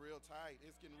 It's getting real tight.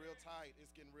 It's getting real tight.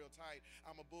 It's getting real tight.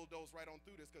 I'm going to bulldoze right on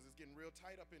through this because it's getting real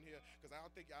tight up in here because I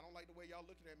don't like the way y'all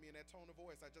looking at me in that tone of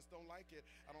voice. I just don't like it.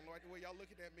 I don't like the way y'all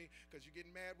looking at me because you're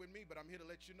getting mad with me, but I'm here to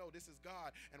let you know this is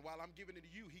God. And while I'm giving it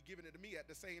to you, He's giving it to me at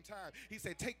the same time. He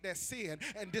said, take that sin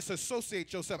and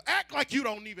disassociate yourself. Act like you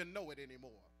don't even know it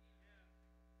anymore.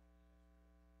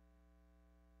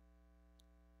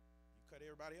 You cut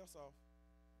everybody else off.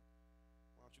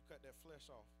 Why don't you cut that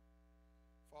flesh off?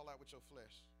 Fall out with your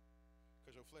flesh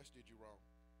because your flesh did you wrong.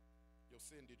 Your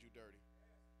sin did you dirty.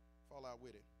 Fall out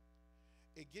with it.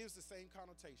 It gives the same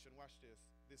connotation. Watch this.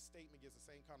 This statement gives the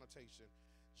same connotation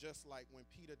just like when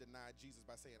Peter denied Jesus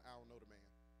by saying, I don't know the man.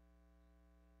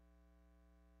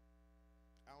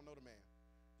 I don't know the man.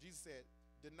 Jesus said,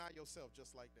 deny yourself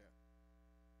just like that.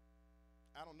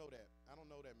 I don't know that. I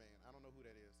don't know that man. I don't know who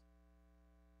that is.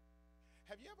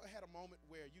 Have you ever had a moment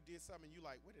where you did something and you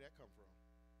like, where did that come from?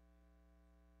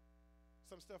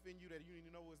 Some stuff in you that you didn't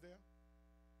even know was there.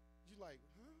 You like,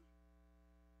 huh?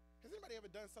 Has anybody ever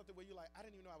done something where you're like, I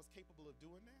didn't even know I was capable of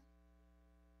doing that?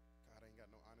 God ain't got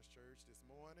no honest church this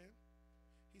morning.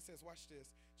 He says, watch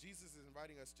this. Jesus is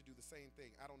inviting us to do the same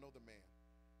thing. I don't know the man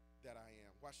that I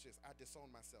am. Watch this. I disown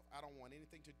myself. I don't want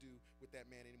anything to do with that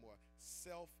man anymore.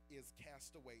 Self is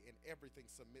cast away and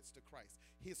everything submits to Christ,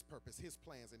 His purpose, His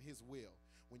plans, and His will.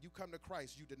 When you come to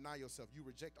Christ, you deny yourself. You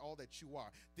reject all that you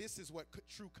are. This is what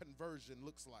true conversion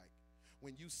looks like.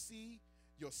 When you see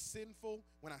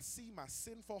when I see my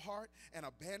sinful heart and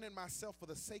abandon myself for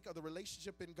the sake of the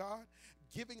relationship in God,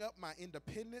 giving up my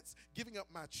independence, giving up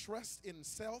my trust in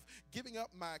self, giving up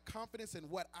my confidence in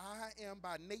what I am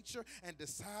by nature, and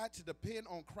decide to depend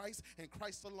on Christ and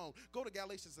Christ alone. Go to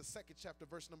Galatians, the 2nd chapter,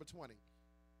 verse number 20.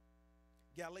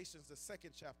 Galatians, the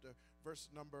 2nd chapter, verse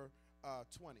number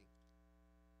 20.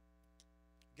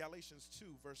 Galatians 2,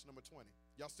 verse number 20.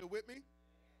 Y'all still with me?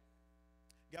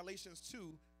 Galatians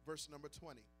 2, verse number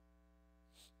 20.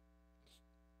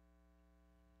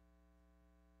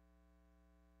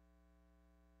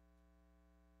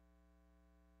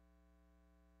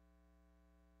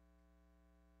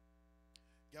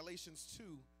 Galatians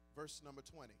 2, verse number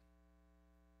 20.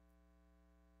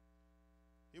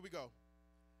 Here we go.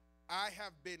 I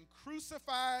have been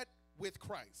crucified with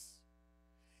Christ.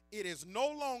 It is no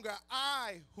longer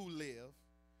I who live,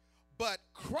 but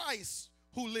Christ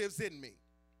who lives in me.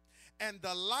 And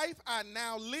the life I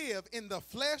now live in the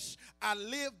flesh, I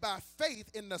live by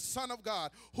faith in the Son of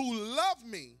God, who loved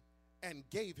me and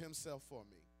gave himself for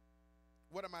me.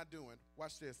 What am I doing?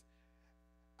 Watch this.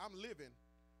 I'm living,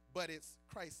 but it's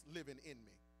Christ living in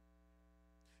me.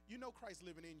 You know Christ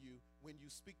living in you when you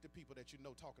speak to people that you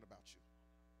know talking about you.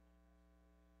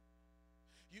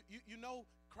 You know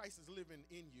Christ is living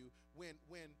in you when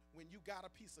you got a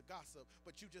piece of gossip,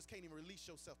 but you just can't even release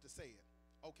yourself to say it.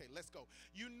 Okay, let's go.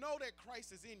 You know that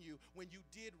Christ is in you when you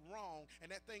did wrong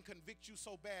and that thing convicts you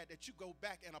so bad that you go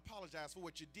back and apologize for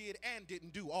what you did and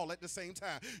didn't do all at the same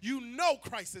time. You know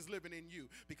Christ is living in you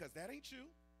because that ain't you.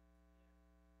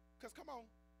 Because come on,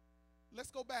 let's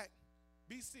go back.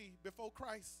 BC, before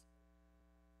Christ,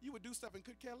 you would do stuff and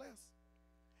could care less.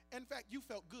 In fact, you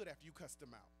felt good after you cussed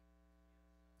them out.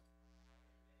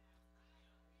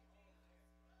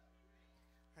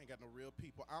 I ain't got no real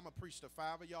people. I'm going to preach to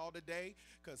 5 of y'all today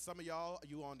because some of y'all,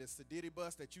 you on this sedity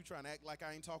bus that you trying to act like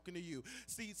I ain't talking to you.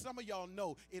 See, some of y'all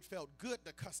know it felt good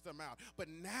to cuss them out. But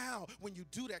now when you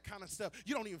do that kind of stuff,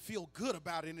 you don't even feel good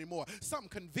about it anymore. Something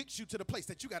convicts you to the place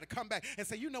that you got to come back and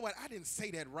say, you know what, I didn't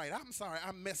say that right. I'm sorry,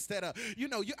 I messed that up. You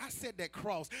know, I said that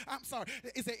cross. I'm sorry.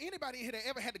 Is there anybody in here that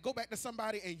ever had to go back to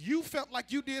somebody and you felt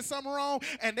like you did something wrong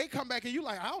and they come back and you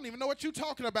like, I don't even know what you're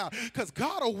talking about? Because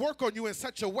God will work on you in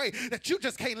such a way that you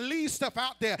just can't leave stuff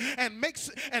out there and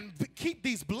keep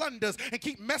these blunders and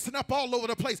keep messing up all over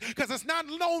the place because it's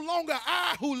no longer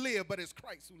I who live, but it's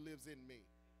Christ who lives in me.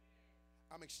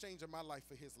 I'm exchanging my life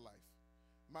for his life,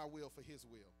 my will for his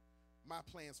will, my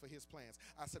plans for his plans.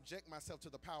 I subject myself to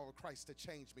the power of Christ to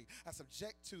change me. I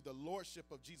subject to the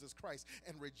lordship of Jesus Christ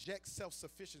and reject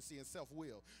self-sufficiency and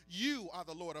self-will. You are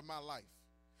the Lord of my life.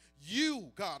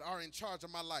 You, God, are in charge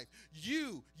of my life.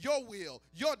 You, your will,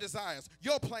 your desires,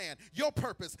 your plan, your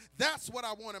purpose, that's what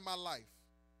I want in my life,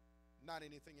 not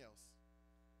anything else.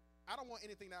 I don't want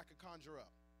anything that I can conjure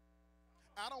up.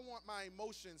 I don't want my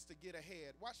emotions to get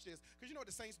ahead. Watch this, because you know what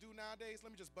the saints do nowadays?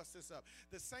 Let me just bust this up.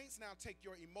 The saints now take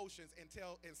your emotions and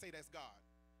say that's God.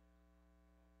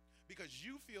 Because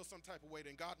you feel some type of way,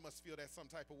 then God must feel that some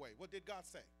type of way. What did God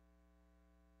say?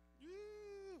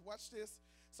 Watch this.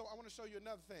 So I want to show you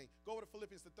another thing. Go over to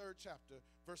Philippians, the 3rd chapter,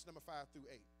 verse number 5 through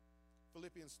 8.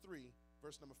 Philippians 3,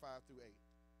 verse number 5 through 8.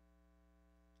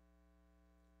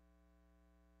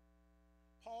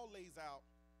 Paul lays out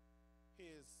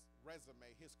his resume,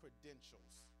 his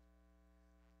credentials.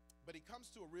 But he comes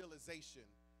to a realization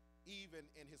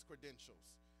even in his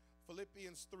credentials.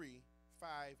 Philippians 3,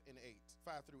 5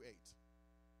 through 8.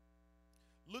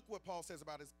 Look what Paul says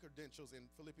about his credentials in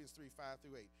Philippians 3, 5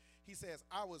 through 8. He says,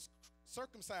 I was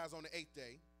circumcised on the 8th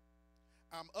day.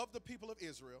 I'm of the people of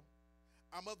Israel.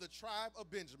 I'm of the tribe of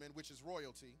Benjamin, which is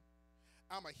royalty.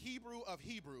 I'm a Hebrew of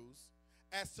Hebrews.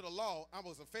 As to the law, I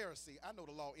was a Pharisee. I know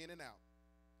the law in and out.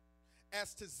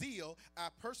 As to zeal, I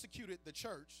persecuted the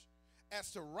church.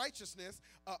 As to righteousness,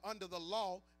 under the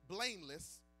law,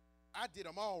 blameless. I did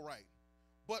them all right.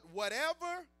 But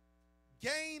whatever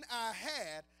gain I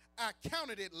had, I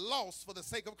counted it loss for the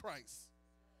sake of Christ.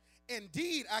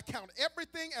 Indeed, I count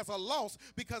everything as a loss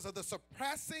because of the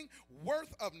surpassing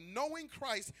worth of knowing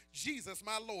Christ Jesus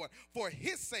my Lord. For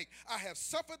his sake, I have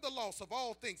suffered the loss of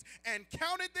all things and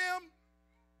counted them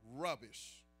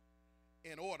rubbish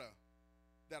in order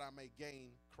that I may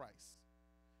gain Christ.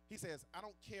 He says, I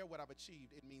don't care what I've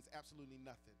achieved. It means absolutely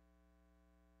nothing.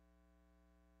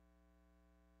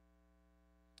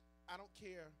 I don't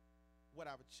care what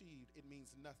I've achieved. It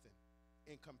means nothing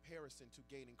in comparison to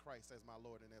gaining Christ as my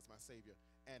Lord and as my Savior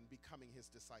and becoming his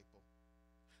disciple.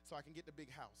 So I can get the big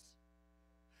house.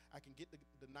 I can get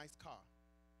the nice car.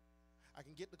 I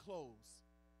can get the clothes.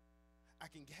 I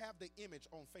can have the image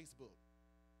on Facebook.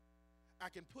 I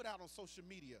can put out on social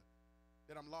media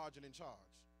that I'm large and in charge.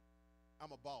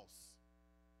 I'm a boss.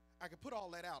 I can put all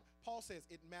that out. Paul says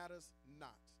it matters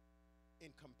not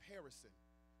in comparison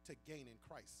to gaining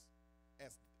Christ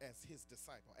as his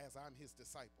disciple, as I'm his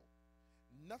disciple.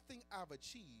 Nothing I've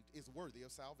achieved is worthy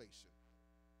of salvation.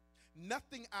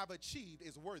 Nothing I've achieved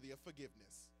is worthy of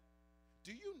forgiveness.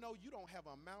 Do you know you don't have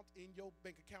an amount in your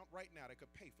bank account right now that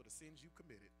could pay for the sins you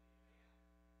committed?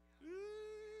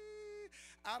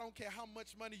 I don't care how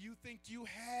much money you think you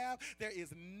have. There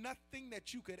is nothing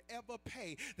that you could ever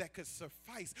pay that could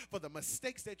suffice for the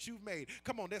mistakes that you've made.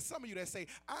 Come on, there's some of you that say,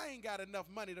 I ain't got enough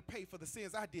money to pay for the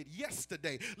sins I did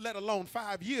yesterday, let alone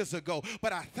 5 years ago.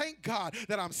 But I thank God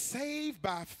that I'm saved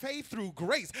by faith through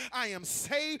grace. I am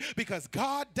saved because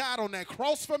God died on that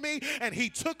cross for me, and he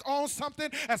took on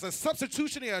something as a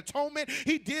substitutionary atonement.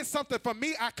 He did something for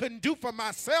me I couldn't do for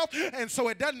myself. And so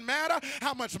it doesn't matter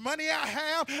how much money I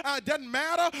have. It doesn't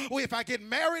matter if I get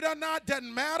married or not.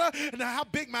 Doesn't matter how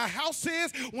big my house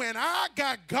is. When I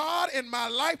got God in my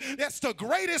life, that's the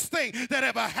greatest thing that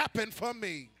ever happened for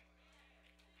me.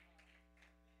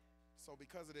 So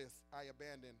because of this, I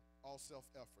abandon all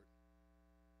self-effort.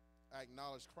 I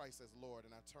acknowledge Christ as Lord,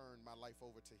 and I turn my life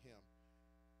over to him.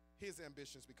 His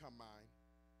ambitions become mine.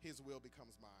 His will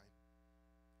becomes mine.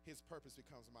 His purpose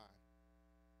becomes mine.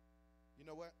 You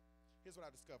know what? Here's what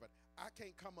I discovered. I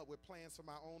can't come up with plans for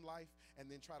my own life and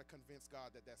then try to convince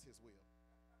God that that's his will.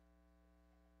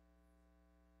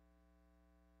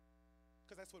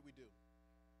 Because that's what we do.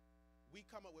 We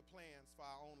come up with plans for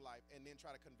our own life and then try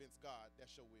to convince God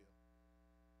that's your will.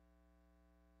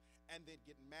 And then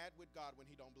get mad with God when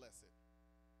he don't bless it.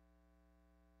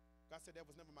 God said that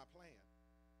was never my plan.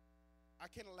 I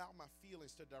can't allow my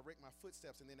feelings to direct my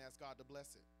footsteps and then ask God to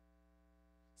bless it.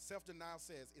 Self-denial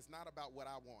says it's not about what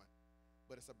I want,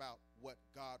 but it's about what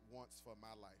God wants for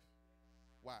my life.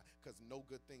 Why? Because no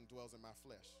good thing dwells in my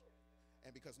flesh.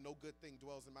 And because no good thing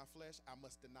dwells in my flesh, I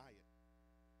must deny it.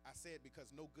 I said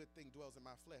because no good thing dwells in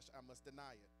my flesh, I must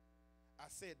deny it. I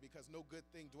said because no good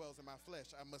thing dwells in my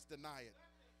flesh, I must deny it.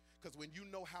 Because when you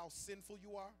know how sinful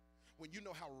you are, when you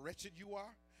know how wretched you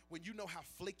are, when you know how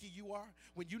flaky you are,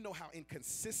 when you know how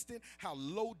inconsistent, how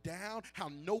low down, how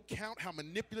no count, how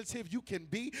manipulative you can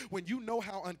be, when you know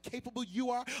how incapable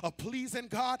you are of pleasing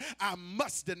God, I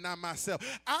must deny myself.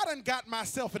 I done got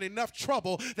myself in enough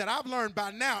trouble that I've learned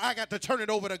by now I got to turn it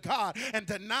over to God and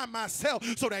deny myself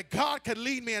so that God can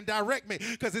lead me and direct me.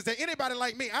 Because is there anybody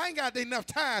like me? I ain't got enough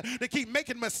time to keep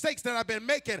making mistakes that I've been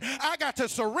making. I got to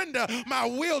surrender my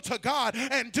will to God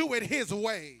and do it his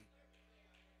way.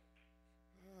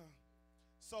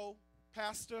 So,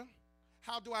 Pastor,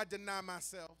 how do I deny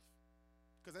myself?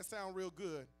 Because that sounds real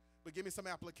good, but give me some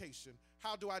application.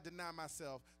 How do I deny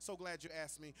myself? So glad you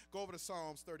asked me. Go over to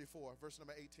Psalms 34, verse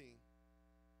number 18.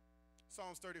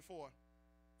 Psalms 34,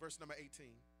 verse number 18.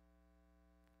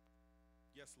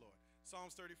 Yes, Lord.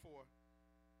 Psalms 34,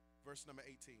 verse number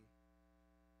 18.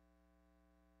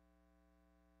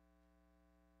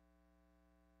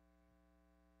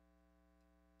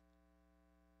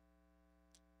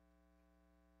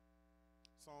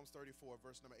 Psalms 34,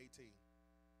 verse number 18.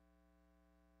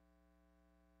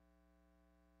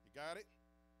 You got it?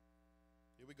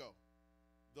 Here we go.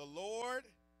 The Lord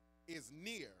is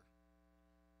near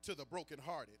to the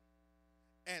brokenhearted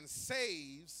and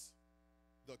saves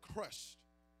the crushed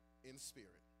in spirit.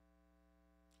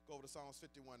 Go over to Psalms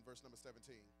 51, verse number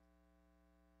 17.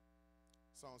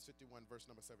 Psalms 51, verse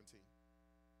number 17.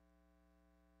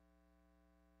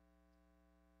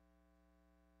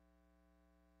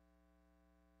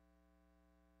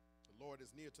 Lord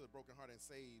is near to the brokenhearted and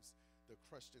saves the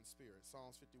crushed in spirit.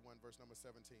 Psalms 51, verse number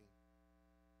 17.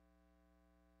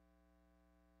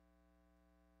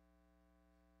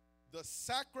 The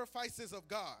sacrifices of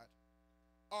God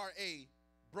are a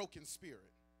broken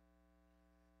spirit,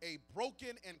 a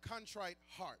broken and contrite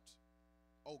heart,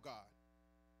 O God,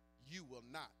 you will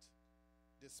not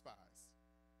despise.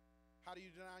 How do you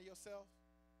deny yourself?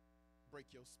 Break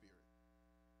your spirit.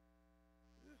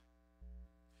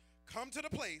 Come to the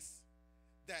place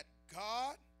that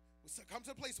God, come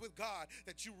to the place with God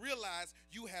that you realize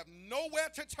you have nowhere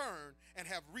to turn and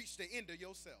have reached the end of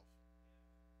yourself.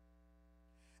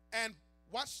 And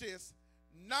watch this,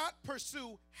 not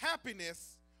pursue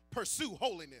happiness, pursue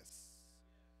holiness.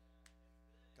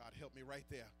 God help me right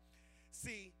there.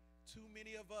 See, too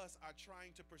many of us are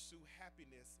trying to pursue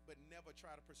happiness but never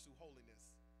try to pursue holiness.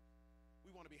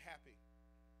 We want to be happy.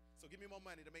 So give me more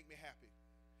money to make me happy.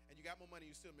 And you got more money,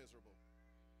 you're still miserable.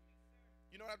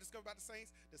 You know what I've discovered about the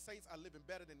saints? The saints are living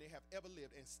better than they have ever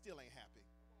lived and still ain't happy.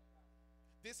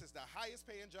 This is the highest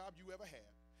paying job you ever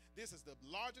had. This is the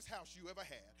largest house you ever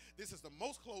had. This is the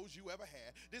most clothes you ever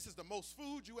had. This is the most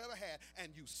food you ever had,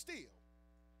 and you still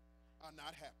are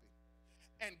not happy.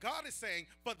 And God is saying,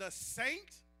 for the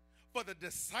saint, for the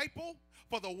disciple,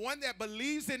 for the one that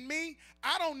believes in me,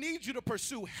 I don't need you to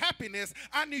pursue happiness.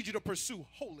 I need you to pursue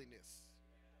holiness.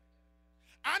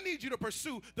 I need you to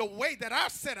pursue the way that I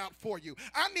set out for you.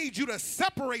 I need you to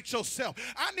separate yourself.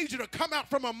 I need you to come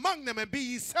out from among them and be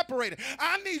ye separated.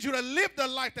 I need you to live the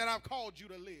life that I've called you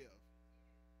to live.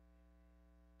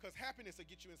 Because happiness will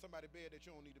get you in somebody's bed that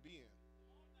you don't need to be in.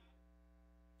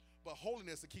 But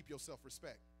holiness will keep your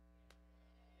self-respect.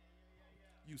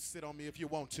 You sit on me if you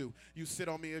want to. You sit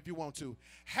on me if you want to.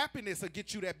 Happiness will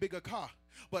get you that bigger car.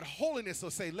 But holiness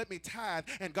will say, let me tithe,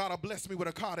 and God will bless me with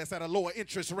a car that's at a lower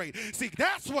interest rate. See,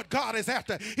 that's what God is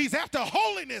after. He's after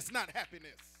holiness, not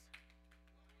happiness.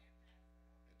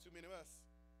 And too many of us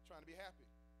trying to be happy.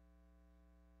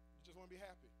 You just want to be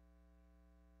happy.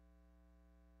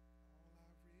 All I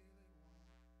really want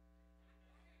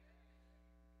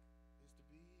is to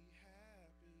be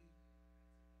happy.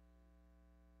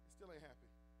 Still ain't happy.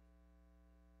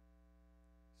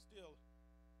 Still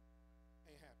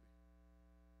ain't happy.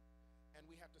 And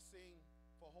we have to sing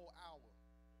for a whole hour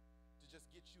to just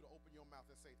get you to open your mouth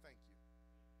and say thank you.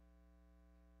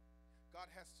 God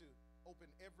has to open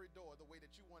every door the way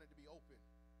that you want it to be open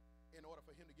in order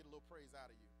for him to get a little praise out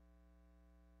of you.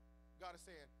 God is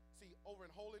saying, see, over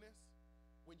in holiness,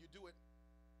 when you do it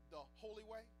the holy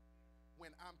way,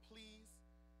 when I'm pleased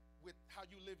with how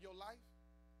you live your life,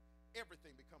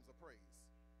 everything becomes a praise.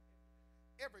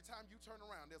 Every time you turn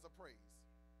around, there's a praise.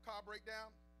 Car breakdown,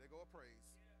 there go a praise.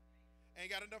 Ain't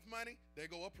got enough money, there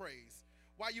go a praise.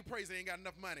 Why you praising ain't got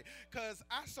enough money? Because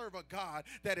I serve a God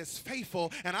that is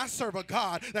faithful, and I serve a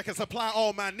God that can supply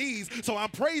all my needs. So I'm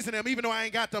praising him even though I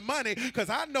ain't got the money, because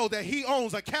I know that he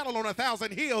owns a cattle on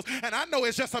 1,000 hills, and I know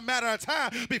it's just a matter of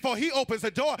time before he opens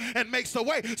the door and makes the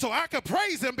way. So I can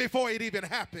praise him before it even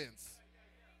happens.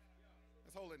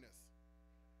 That's holiness.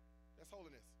 That's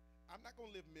holiness. I'm not going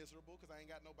to live miserable because I ain't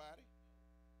got nobody.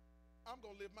 I'm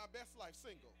going to live my best life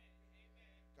single.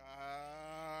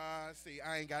 See,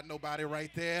 I ain't got nobody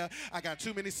right there. I got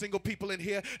too many single people in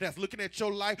here that's looking at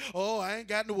your life. Oh, I ain't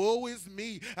got no, woe is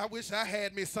me. I wish I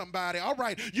had me somebody. All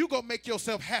right, you go make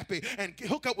yourself happy and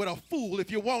hook up with a fool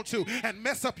if you want to and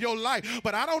mess up your life.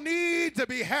 But I don't need to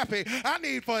be happy. I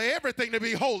need for everything to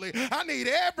be holy. I need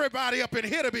everybody up in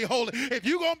here to be holy. If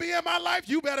you're going to be in my life,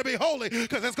 you better be holy,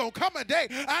 because it's going to come a day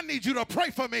I need you to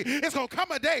pray for me. It's going to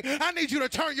come a day I need you to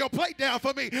turn your plate down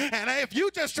for me. And if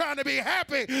you just trying to be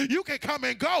happy, you can come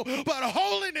and go, but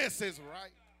holiness is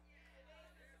right.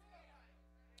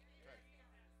 Okay.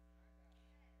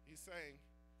 He's saying,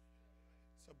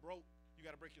 so broke, you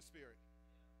got to break your spirit.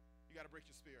 You got to break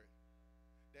your spirit.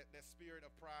 That spirit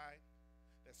of pride,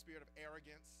 that spirit of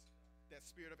arrogance, that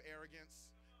spirit of arrogance,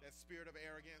 that spirit of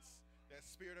arrogance, that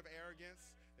spirit of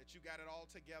arrogance, that you got it all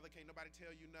together, can't nobody tell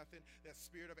you nothing, that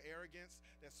spirit of arrogance,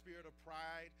 that spirit of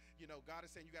pride. You know, God is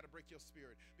saying you got to break your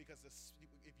spirit, because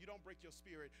if you don't break your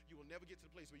spirit, you will never get to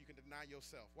the place where you can deny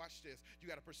yourself. Watch this. You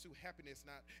got to pursue happiness,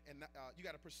 you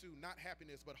got to pursue not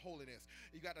happiness, but holiness.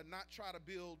 You got to not try to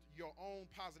build your own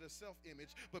positive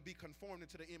self-image, but be conformed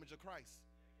into the image of Christ.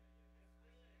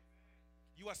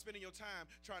 You are spending your time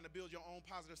trying to build your own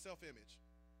positive self-image.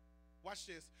 Watch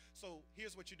this. So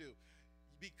here's what you do.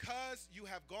 Because you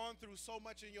have gone through so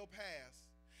much in your past,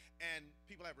 and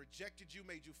people have rejected you,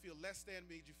 made you feel less than,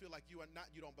 made you feel like you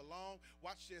don't belong.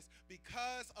 Watch this.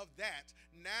 Because of that,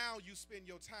 now you spend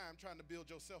your time trying to build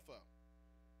yourself up.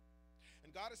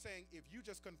 And God is saying, if you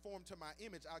just conform to my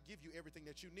image, I'll give you everything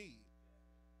that you need.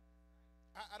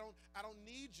 I don't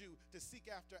need you to seek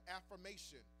after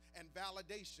affirmation and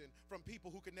validation from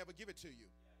people who can never give it to you.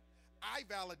 I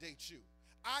validate you.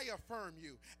 I affirm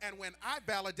you. And when I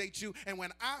validate you and when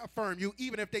I affirm you,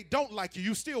 even if they don't like you,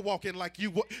 you still walk in like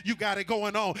you got it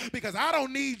going on, because I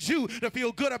don't need you to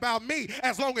feel good about me.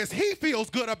 As long as he feels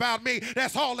good about me,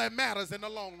 that's all that matters in the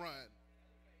long run.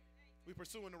 We're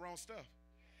pursuing the wrong stuff.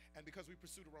 And because we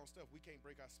pursue the wrong stuff, we can't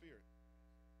break our spirit.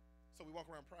 So we walk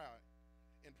around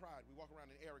in pride. We walk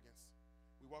around in arrogance.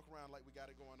 We walk around like we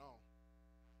got it going on.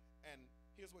 And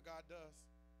here's what God does.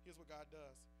 Here's what God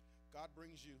does. God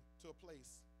brings you to a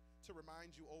place to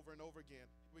remind you over and over again,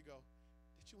 here we go,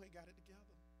 that you ain't got it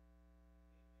together.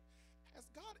 Has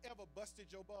God ever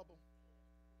busted your bubble?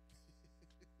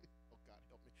 Oh, God,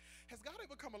 help me. Has God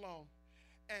ever come along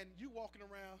and you walking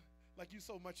around like you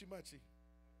so muchy-muchy,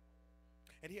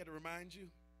 and he had to remind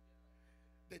you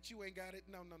that you ain't got it?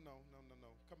 No.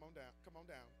 Come on down. Come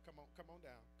on down. Come on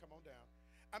down. Come on down.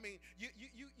 I mean,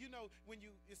 you know, when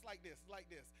you, it's like this.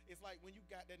 It's like when you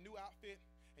got that new outfit,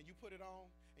 and you put it on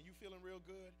and you feeling real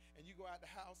good and you go out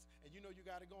the house and you know you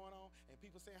got it going on and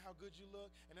people saying how good you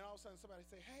look, and then all of a sudden somebody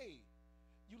say, hey,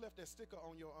 you left that sticker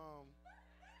on your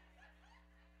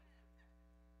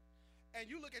and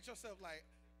you look at yourself like,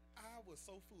 I was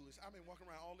so foolish. I've been walking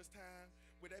around all this time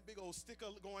with that big old sticker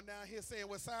going down here saying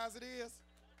what size it is.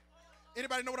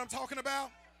 Anybody know what I'm talking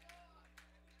about?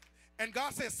 And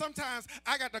God says, sometimes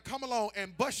I got to come along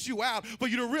and bust you out for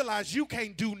you to realize you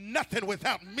can't do nothing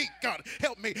without me. God,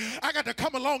 help me. I got to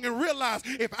come along and realize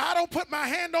if I don't put my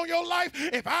hand on your life,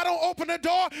 if I don't open the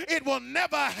door, it will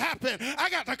never happen. I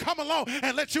got to come along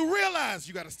and let you realize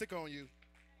you got a sticker on you.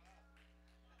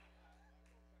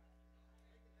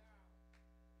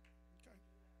 Okay.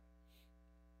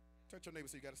 Touch your neighbor,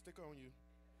 so you got a sticker on you.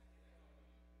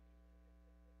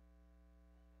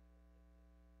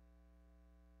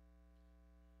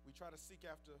 We try to seek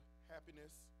after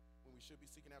happiness when we should be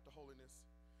seeking after holiness.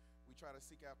 We try to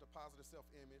seek after positive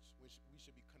self-image when we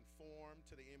should be conformed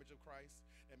to the image of Christ.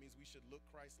 That means we should look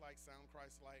Christ-like, sound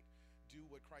Christ-like, do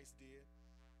what Christ did.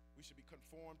 We should be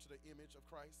conformed to the image of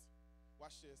Christ.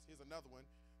 Watch this. Here's another one.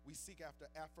 We seek after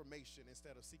affirmation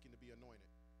instead of seeking to be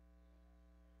anointed.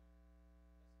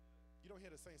 You don't hear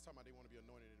the saints talking about they want to be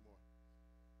anointed anymore,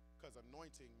 because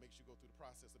anointing makes you go through the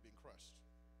process of being crushed.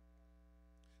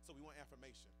 So we want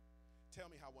affirmation. Tell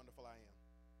me how wonderful I am.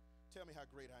 Tell me how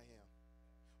great I am.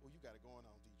 Oh, you got it going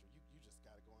on, Deidre. You just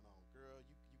got it going on. Girl,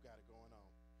 you got it going on.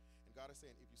 And God is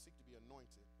saying, if you seek to be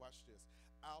anointed, watch this,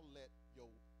 I'll let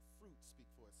your fruit speak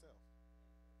for itself.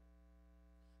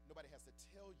 Nobody has to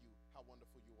tell you how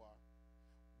wonderful you are.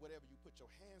 Whatever you put your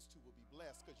hands to will be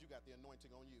blessed because you got the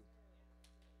anointing on you.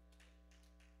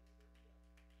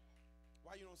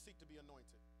 Why you don't seek to be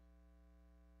anointed?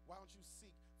 Why don't you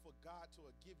seek for God to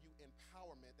give you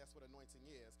empowerment? That's what anointing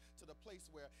is, to the place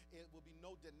where it will be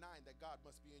no denying that God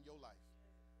must be in your life.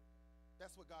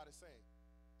 That's what God is saying.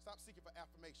 Stop seeking for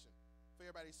affirmation, for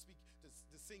everybody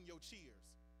to sing your cheers,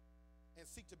 and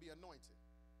seek to be anointed.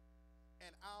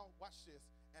 And I'll, watch this,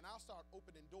 and I'll start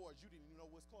opening doors you didn't even know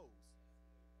was closed.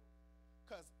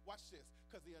 Because, watch this,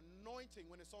 because the anointing,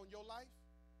 when it's on your life,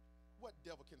 what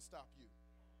devil can stop you?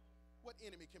 What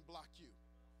enemy can block you?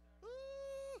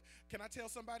 Ooh, can I tell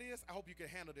somebody this? I hope you can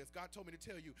handle this. God told me to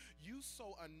tell you, you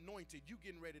so anointed, you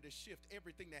getting ready to shift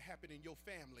everything that happened in your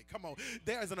family. Come on.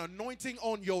 There is an anointing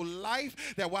on your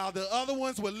life that while the other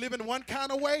ones were living one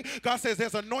kind of way, God says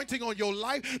there's anointing on your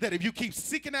life that if you keep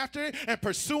seeking after it and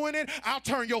pursuing it, I'll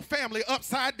turn your family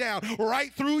upside down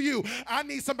right through you. I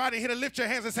need somebody here to lift your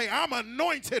hands and say, I'm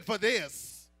anointed for this.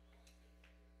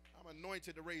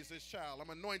 Anointed to raise this child. I'm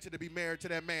anointed to be married to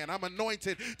that man. I'm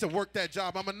anointed to work that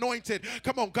job. I'm anointed.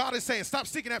 Come on, God is saying, stop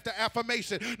seeking after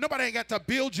affirmation. Nobody ain't got to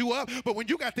build you up, but when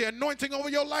you got the anointing over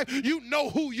your life, you know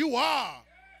who you are.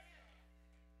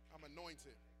 I'm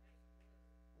anointed.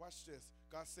 Watch this.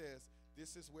 God says,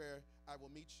 this is where I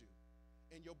will meet you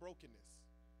in your brokenness.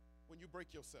 When you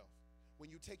break yourself,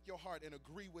 when you take your heart and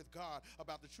agree with God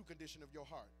about the true condition of your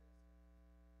heart.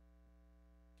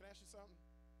 Can I ask you something?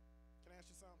 Can I ask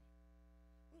you something?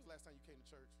 When was the last time you came to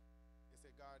church and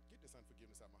said, God, get this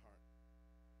unforgiveness out of my heart?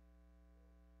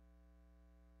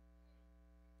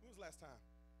 When was the last time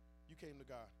you came to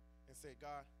God and said,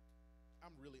 God,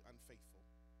 I'm really unfaithful?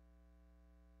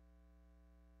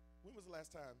 When was the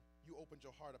last time you opened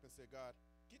your heart up and said, God,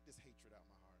 get this hatred out of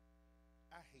my heart?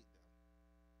 I hate them.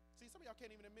 See, some of y'all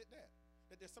can't even admit that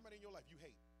there's somebody in your life you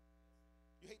hate.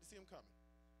 You hate to see them coming.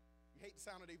 You hate the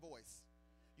sound of their voice.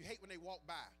 You hate when they walk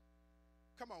by.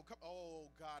 Come on, oh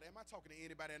God, am I talking to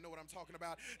anybody that know what I'm talking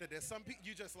about? That there's some people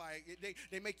you just like,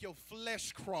 they make your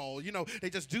flesh crawl. You know, they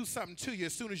just do something to you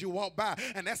as soon as you walk by.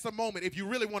 And that's the moment, if you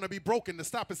really want to be broken, to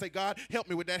stop and say, God, help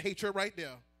me with that hatred right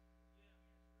there.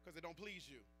 Because it don't please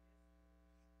you.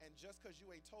 And just because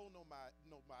you ain't told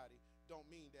nobody don't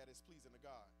mean that it's pleasing to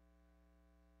God.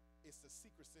 It's the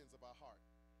secret sins of our heart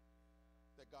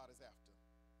that God is after.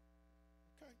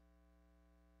 Okay?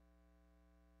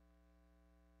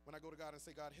 When I go to God and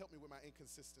say, God, help me with my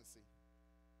inconsistency.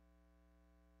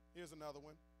 Here's another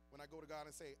one. When I go to God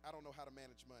and say, I don't know how to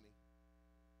manage money.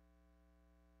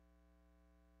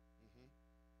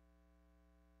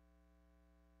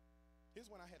 Here's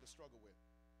one I had to struggle with.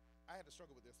 I had to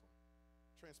struggle with this one.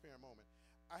 Transparent moment.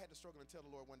 I had to struggle and tell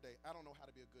the Lord one day, I don't know how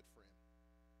to be a good friend.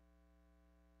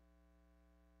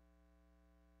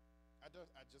 I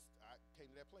came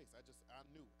to that place. I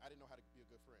knew I didn't know how to be a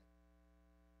good friend.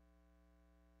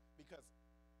 Because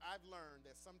I've learned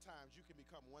that sometimes you can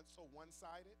become so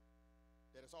one-sided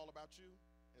that it's all about you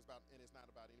and it's not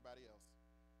about anybody else.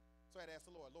 So I had to ask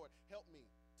the Lord, Lord, help me.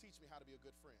 Teach me how to be a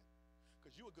good friend.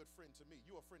 Because you're a good friend to me.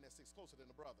 You're a friend that sticks closer than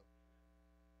a brother.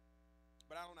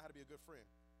 but I don't know how to be a good friend.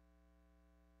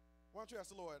 Why don't you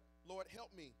ask the Lord, Lord,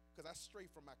 help me, because I stray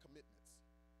from my commitments.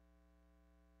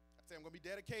 I say I'm going to be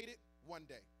dedicated one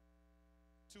day.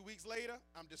 2 weeks later,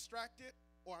 I'm distracted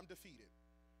or I'm defeated.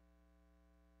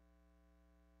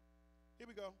 Here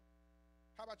we go.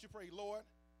 How about you pray, Lord,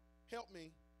 help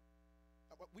me.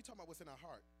 We talking about what's in our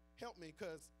heart. Help me,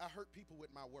 because I hurt people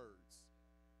with my words.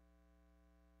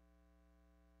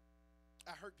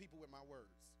 I hurt people with my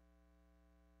words.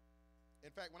 In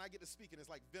fact, when I get to speaking,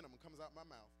 it's like venom comes out my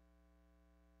mouth.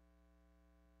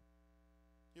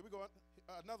 Here we go.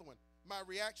 Another one. My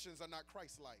reactions are not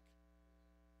Christ-like.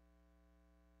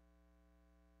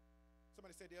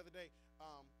 Somebody said the other day,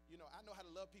 I know how to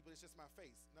love people. It's just my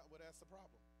face. No, well, that's the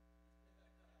problem.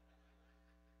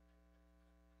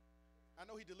 I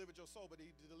know he delivered your soul, but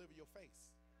he delivered your face.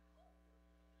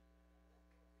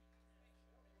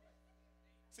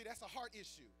 See, that's a heart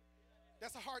issue.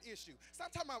 That's a heart issue.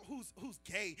 Stop talking about who's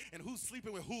gay and who's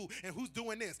sleeping with who and who's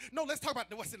doing this. No, let's talk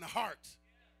about what's in the heart.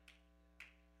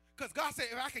 Because God said,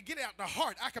 if I can get it out the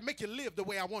heart, I can make you live the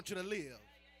way I want you to live.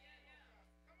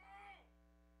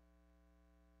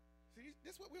 See,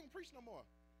 this is what we don't preach no more.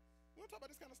 We don't talk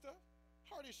about this kind of stuff.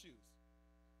 Heart issues.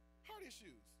 Heart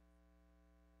issues.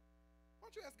 Why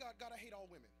don't you ask God, God, I hate all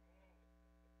women.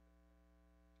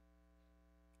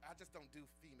 I just don't do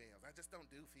females. I just don't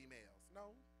do females.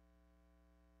 No.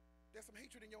 There's some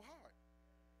hatred in your heart.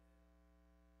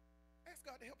 Ask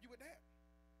God to help you with that.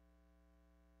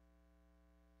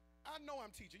 I know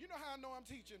I'm teaching. You know how I know I'm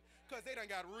teaching? Because they done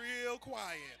got real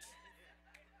quiet.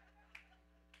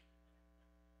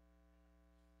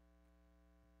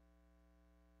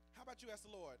 How about you ask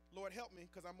the Lord, Lord, help me,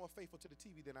 because I'm more faithful to the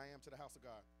TV than I am to the house of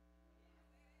God.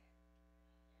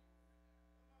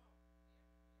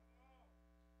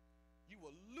 You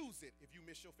will lose it if you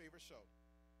miss your favorite show.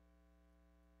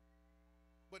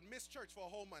 But miss church for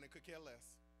a whole month and could care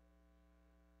less.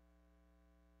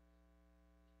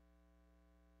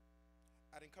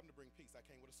 I didn't come to bring peace. I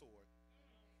came with a sword.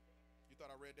 You thought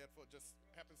I read that for just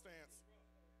happenstance?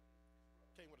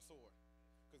 Came with a sword.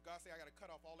 Because God said I got to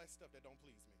cut off all that stuff that don't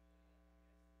please me.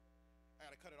 I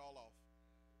got to cut it all off.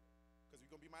 Because if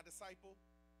you're going to be my disciple,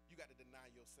 you got to deny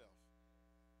yourself.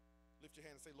 Lift your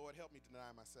hand and say, Lord, help me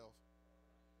deny myself.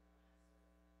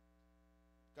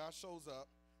 God shows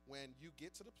up when you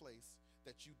get to the place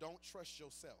that you don't trust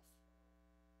yourself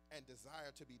and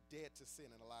desire to be dead to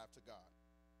sin and alive to God.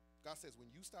 God says when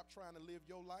you stop trying to live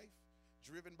your life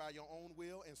driven by your own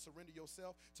will and surrender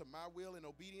yourself to my will and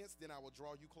obedience, then I will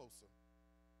draw you closer.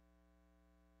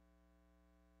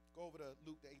 Go over to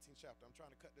Luke, the 18th chapter. I'm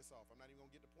trying to cut this off. I'm not even going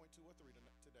to get to point 2 or 3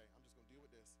 today. I'm just going to deal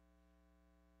with this.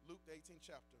 Luke, the 18th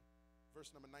chapter,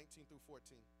 verse number 19 through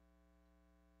 14.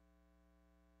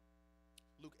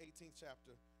 Luke 18th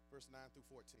chapter, verse 9 through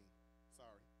 14.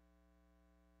 Sorry.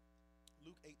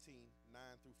 Luke 18, 9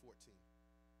 through 14.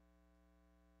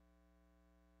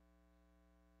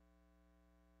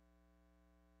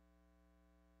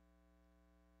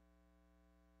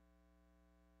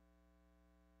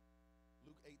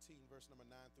 Luke 18, verse number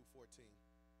 9 through 14.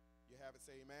 You have it,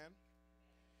 say amen.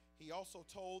 He also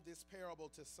told this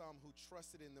parable to some who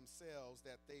trusted in themselves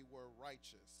that they were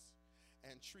righteous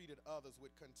and treated others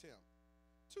with contempt.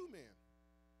 2 men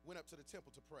went up to the temple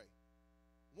to pray.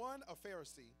 One a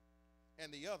Pharisee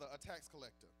and the other a tax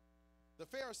collector. The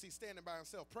Pharisee, standing by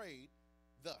himself, prayed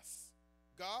thus: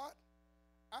 God,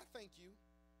 I thank you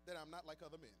that I'm not like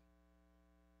other men,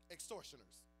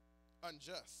 extortioners,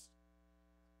 unjust,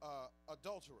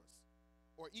 adulterers,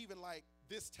 or even like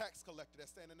this tax collector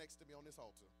that's standing next to me on this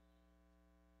altar.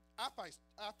 I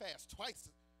fast twice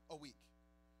a week.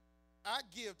 I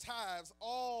give tithes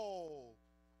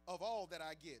of all that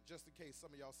I get. Just in case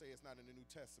some of y'all say it's not in the New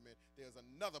Testament, there's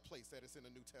another place that it's in the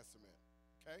New Testament.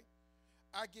 Okay?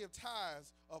 I give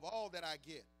tithes of all that I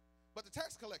get. But the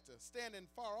tax collector, standing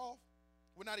far off,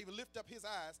 would not even lift up his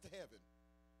eyes to heaven,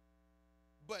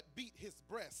 but beat his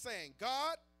breast, saying,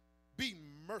 God, be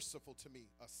merciful to me,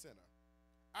 a sinner.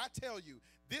 I tell you,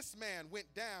 this man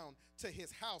went down to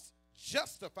his house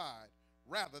justified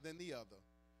rather than the other.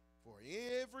 For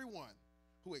everyone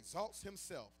who exalts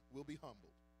himself will be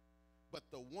humbled, but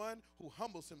the one who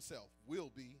humbles himself will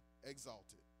be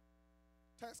exalted.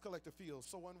 Tax collector feels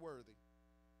so unworthy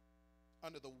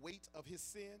under the weight of his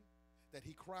sin that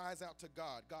he cries out to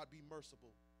God, God, be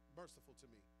merciful to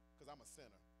me, because I'm a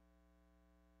sinner.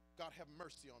 God, have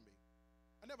mercy on me.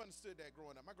 I never understood that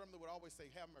growing up. My grandmother would always say,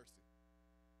 have mercy.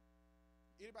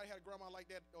 Anybody had a grandma like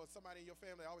that, or somebody in your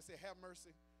family always say, have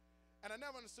mercy? And I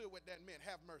never understood what that meant,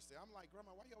 have mercy. I'm like,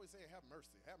 Grandma, why you always saying have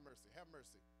mercy, have mercy, have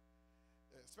mercy?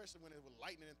 Especially when it was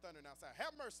lightning and thundering outside.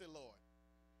 Have mercy, Lord.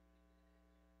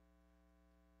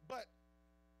 But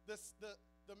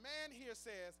the man here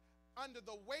says, under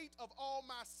the weight of all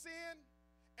my sin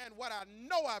and what I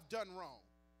know I've done wrong,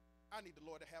 I need the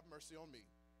Lord to have mercy on me.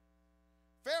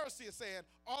 Pharisee is saying,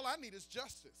 all I need is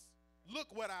justice.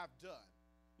 Look what I've done.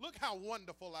 Look how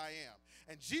wonderful I am.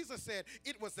 And Jesus said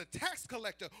it was the tax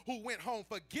collector who went home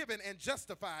forgiven and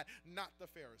justified, not the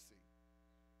Pharisee.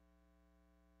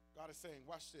 God is saying,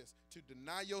 watch this. To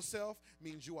deny yourself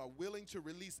means you are willing to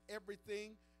release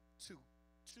everything to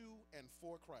and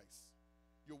for Christ.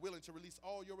 You're willing to release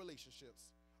all your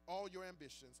relationships, all your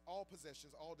ambitions, all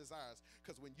possessions, all desires.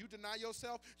 Because when you deny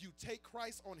yourself, you take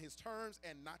Christ on his terms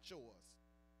and not yours.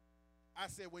 I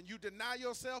said, when you deny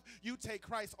yourself, you take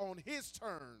Christ on his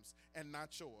terms and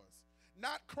not yours.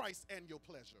 Not Christ and your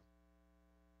pleasure.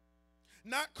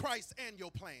 Not Christ and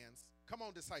your plans. Come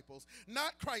on, disciples.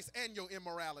 Not Christ and your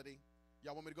immorality.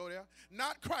 Y'all want me to go there?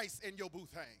 Not Christ and your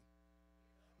booth hang.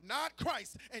 Not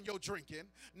Christ and your drinking.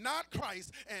 Not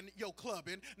Christ and your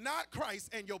clubbing. Not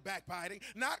Christ and your backbiting.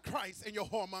 Not Christ and your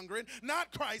whoremongering.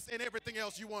 Not Christ and everything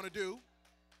else you want to do.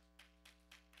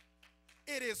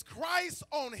 It is Christ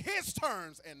on his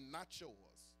terms and not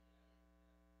yours.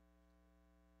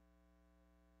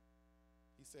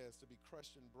 He says to be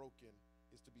crushed and broken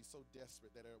is to be so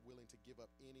desperate that they're willing to give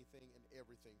up anything and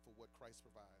everything for what Christ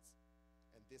provides.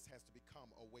 And this has to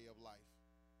become a way of life.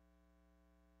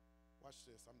 Watch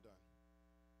this, I'm done.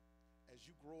 As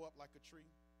you grow up like a tree,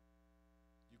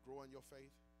 you grow in your faith.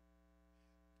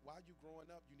 While you're growing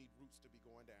up, you need roots to be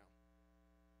going down.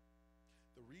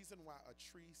 The reason why a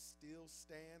tree still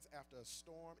stands after a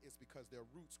storm is because their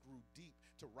roots grew deep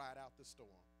to ride out the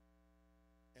storm.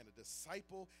 And a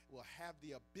disciple will have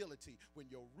the ability, when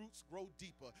your roots grow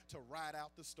deeper, to ride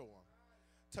out the storm.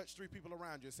 Touch 3 people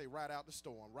around you and say, ride out the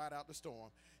storm, ride out the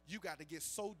storm. You got to get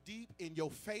so deep in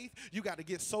your faith. You got to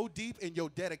get so deep in your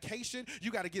dedication.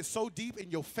 You got to get so deep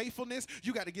in your faithfulness.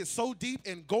 You got to get so deep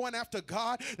in going after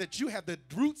God that you have the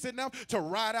roots enough to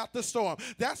ride out the storm.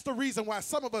 That's the reason why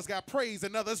some of us got praise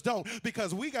and others don't,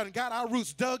 because we got our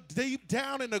roots dug deep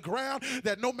down in the ground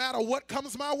that no matter what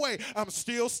comes my way, I'm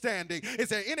still standing. Is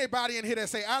there anybody in here that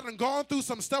say, I done gone through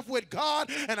some stuff with God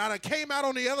and I done came out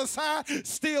on the other side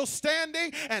still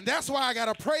standing? And that's why I got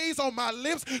a praise on my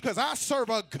lips, because I serve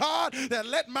a God that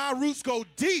let my roots go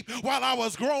deep while I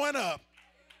was growing up.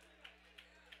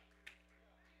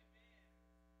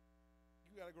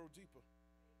 You got to grow deeper.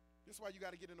 This is why you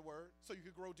got to get in the Word, so you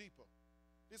can grow deeper.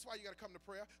 This is why you got to come to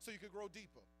prayer, so you can grow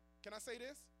deeper. Can I say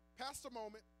this? Pastor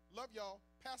moment. Love y'all.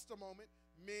 Pastor moment.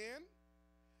 Men,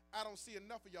 I don't see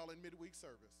enough of y'all in midweek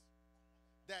service.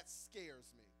 That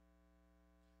scares me.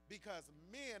 Because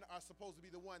men are supposed to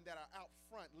be the one that are out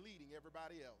front leading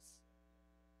everybody else.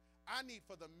 I need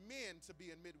for the men to be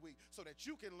in midweek so that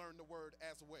you can learn the Word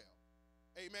as well.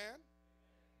 Amen?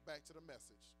 Back to the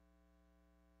message.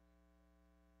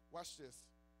 Watch this.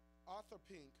 Arthur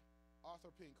Pink,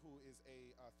 who is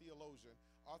a theologian,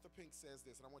 Arthur Pink says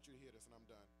this, and I want you to hear this, and I'm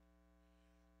done.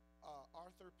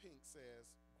 Arthur Pink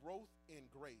says, growth in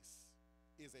grace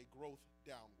is a growth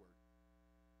downward.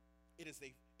 It is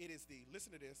the,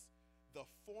 listen to this, the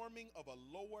forming of a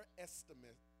lower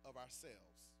estimate of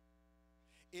ourselves.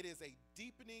 It is a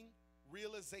deepening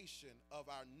realization of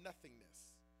our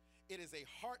nothingness. It is a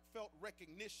heartfelt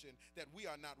recognition that we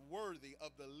are not worthy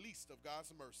of the least of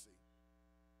God's mercy.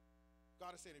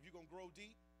 God is saying, if you're going to grow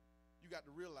deep, you got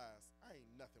to realize I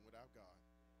ain't nothing without God.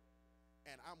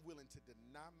 And I'm willing to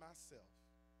deny myself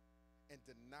and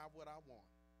deny what I want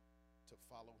to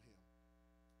follow him.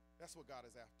 That's what God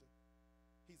is after.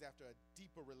 He's after a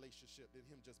deeper relationship than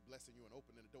him just blessing you and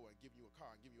opening the door and giving you a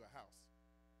car and giving you a house.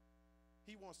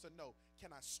 He wants to know,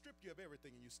 can I strip you of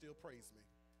everything and you still praise me?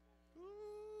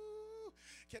 Ooh.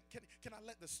 Can I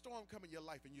let the storm come in your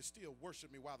life and you still worship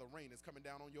me while the rain is coming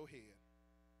down on your head?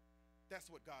 That's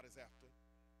what God is after.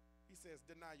 He says,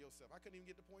 deny yourself. I couldn't even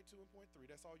get to point 2 and point 3.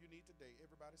 That's all you need today.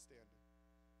 Everybody standing.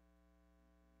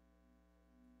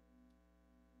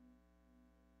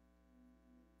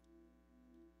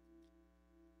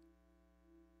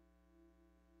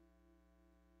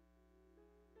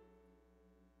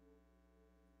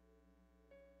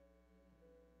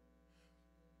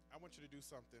 I want you to do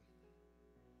something.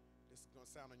 This is going to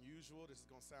sound unusual. This is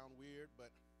going to sound weird, but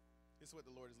this is what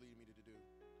the Lord is leading me to do.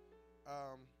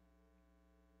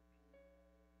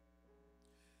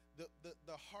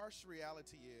 The harsh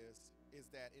reality is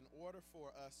that in order for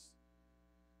us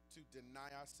to deny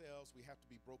ourselves, we have to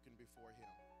be broken before him.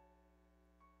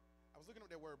 I was looking at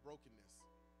that word brokenness,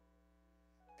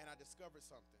 and I discovered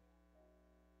something.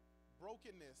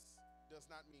 Brokenness does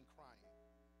not mean crying,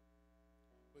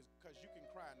 because you can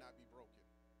cry and not be broken.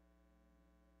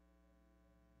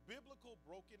 Biblical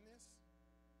brokenness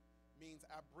means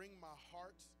I bring my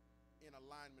heart in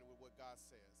alignment with what God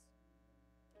says.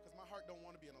 Because my heart don't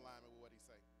want to be in alignment with what he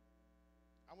says.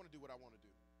 I want to do what I want to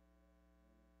do.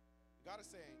 God is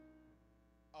saying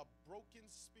a broken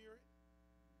spirit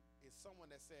is someone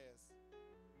that says,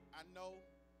 I know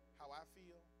how I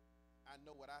feel, I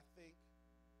know what I think,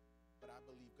 but I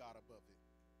believe God above it.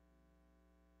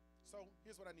 So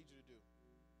here's what I need you to do.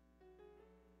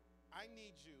 I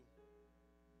need you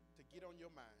to get on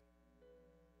your mind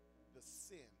the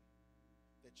sin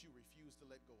that you refuse to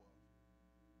let go of.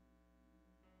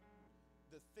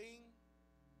 The thing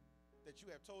that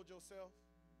you have told yourself,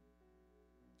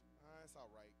 it's all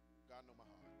right. God know my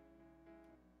heart.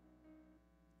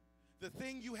 The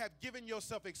thing you have given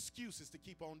yourself excuses to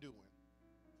keep on doing.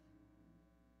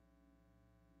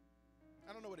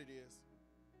 I don't know what it is.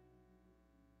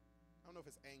 I don't know if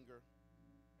it's anger.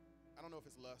 I don't know if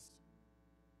it's lust.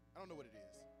 I don't know what it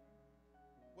is.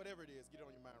 Whatever it is, get it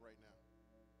on your mind right now.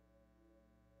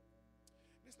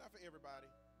 And it's not for everybody.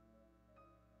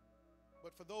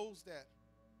 But for those that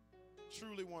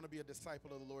truly want to be a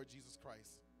disciple of the Lord Jesus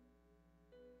Christ,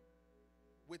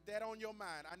 with that on your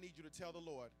mind, I need you to tell the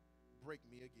Lord, break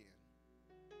me again.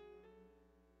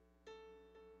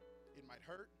 It might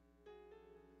hurt.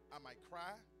 I might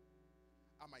cry.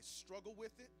 I might struggle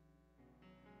with it.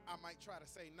 I might try to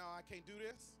say, no, I can't do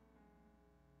this.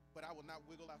 But I will not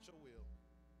wiggle out your will.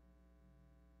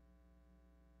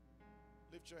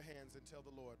 Lift your hands and tell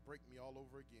the Lord, break me all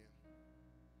over again.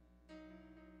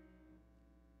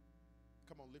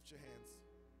 Come on, lift your hands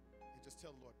and just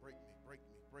tell the Lord, break me, break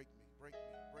me, break me, break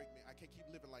me, break me. I can't keep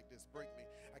living like this. Break me.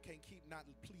 I can't keep not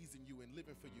pleasing you and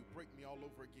living for you. Break me all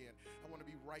over again. I want to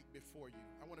be right before you.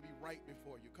 I want to be right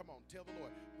before you. Come on, tell the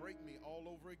Lord, break me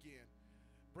all over again.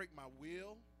 Break my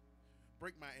will,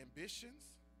 break my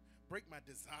ambitions, break my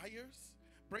desires,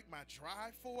 break my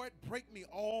drive for it. Break me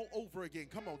all over again.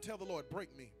 Come on, tell the Lord,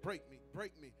 break me, break me,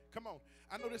 break me. Come on.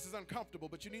 I know this is uncomfortable,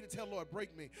 but you need to tell the Lord,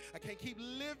 break me. I can't keep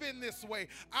living this way.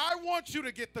 I want you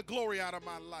to get the glory out of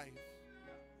my life.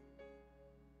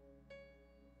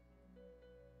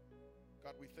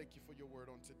 God, we thank you for your word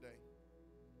on today.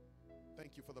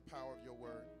 Thank you for the power of your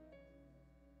word.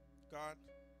 God,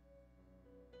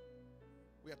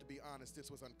 we have to be honest, this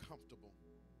was uncomfortable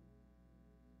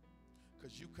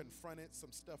because you confronted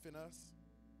some stuff in us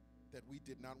that we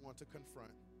did not want to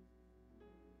confront.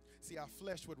 See, our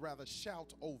flesh would rather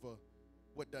shout over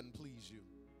what doesn't please you.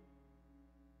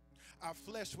 Our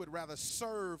flesh would rather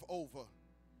serve over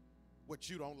what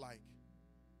you don't like.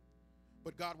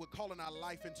 But God, we're calling our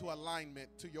life into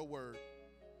alignment to your word.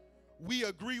 We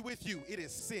agree with you. It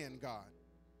is sin, God.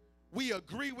 We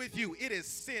agree with you. It is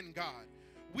sin, God.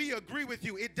 We agree with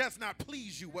you. It does not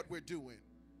please you what we're doing.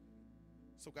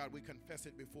 So, God, we confess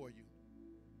it before you.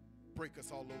 Break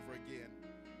us all over again.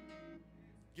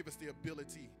 Give us the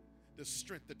ability, the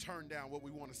strength to turn down what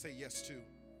we want to say yes to.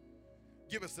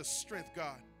 Give us the strength,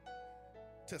 God,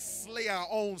 to slay our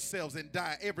own selves and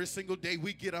die every single day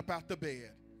we get up out the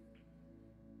bed.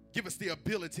 Give us the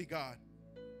ability, God.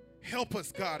 Help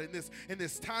us, God, in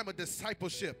this time of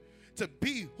discipleship to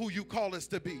be who you call us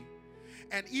to be.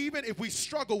 And even if we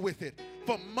struggle with it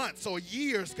for months or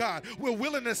years, God, we're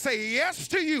willing to say yes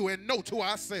to you and no to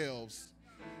ourselves.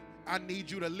 I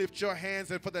need you to lift your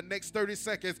hands, and for the next 30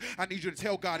 seconds, I need you to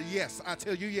tell God, yes. I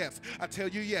tell you yes. I tell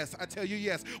you yes. I tell you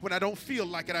yes. When I don't feel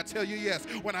like it, I tell you yes.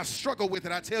 When I struggle with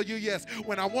it, I tell you yes.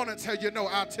 When I want to tell you no,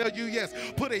 I'll tell you yes.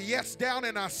 Put a yes down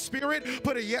in our spirit.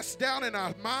 Put a yes down in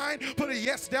our mind. Put a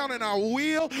yes down in our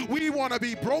will. We want to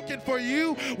be broken for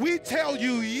you. We tell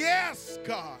you yes,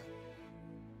 God.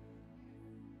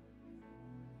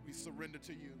 We surrender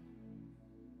to you.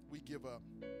 We give up.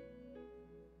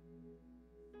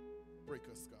 Break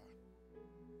us, God.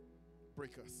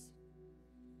 Break us.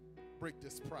 Break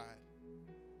this pride.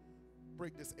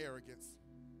 Break this arrogance.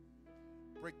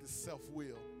 Break this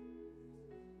self-will.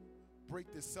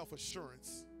 Break this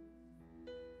self-assurance.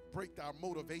 Break our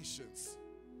motivations.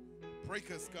 Break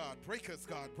us, God. Break us,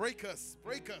 God. Break us.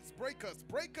 Break us. Break us.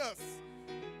 Break us.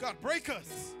 God, break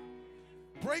us.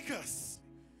 Break us.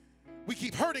 We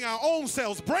keep hurting our own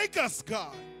selves. Break us,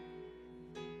 God.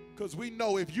 Because we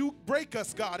know if you break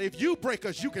us, God, if you break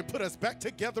us, you can put us back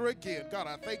together again. God,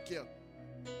 I thank you.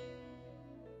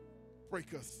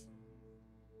 Break us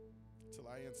till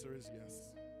our answer is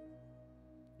yes.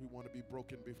 We want to be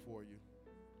broken before you.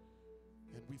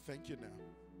 And we thank you now.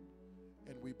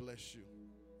 And we bless you.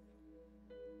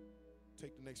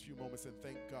 Take the next few moments and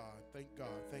thank God. Thank God.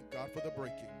 Thank God for the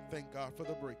breaking. Thank God for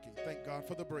the breaking. Thank God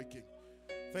for the breaking.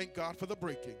 Thank God for the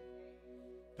breaking.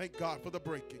 Thank God for the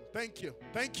breaking. Thank you.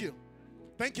 Thank you.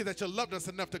 Thank you that you loved us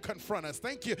enough to confront us.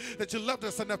 Thank you that you loved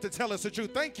us enough to tell us the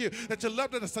truth. Thank you that you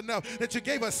loved us enough that you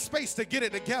gave us space to get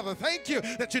it together. Thank you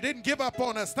that you didn't give up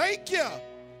on us. Thank you.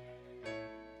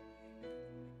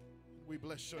 We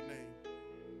bless your name.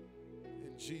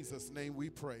 In Jesus' name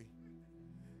we pray.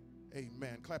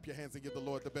 Amen. Clap your hands and give the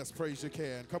Lord the best praise you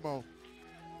can. Come on.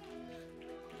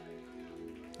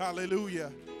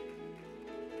 Hallelujah.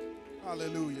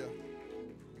 Hallelujah.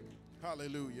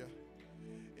 Hallelujah.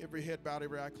 Every head bowed,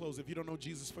 every eye closed. If you don't know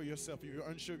Jesus for yourself, if you're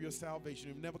unsure of your salvation,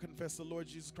 you've never confessed the Lord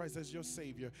Jesus Christ as your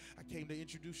Savior, I came to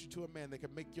introduce you to a man that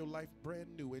can make your life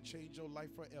brand new and change your life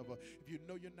forever. If you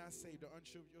know you're not saved or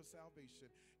unsure of your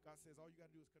salvation, God says all you got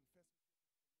to do is confess.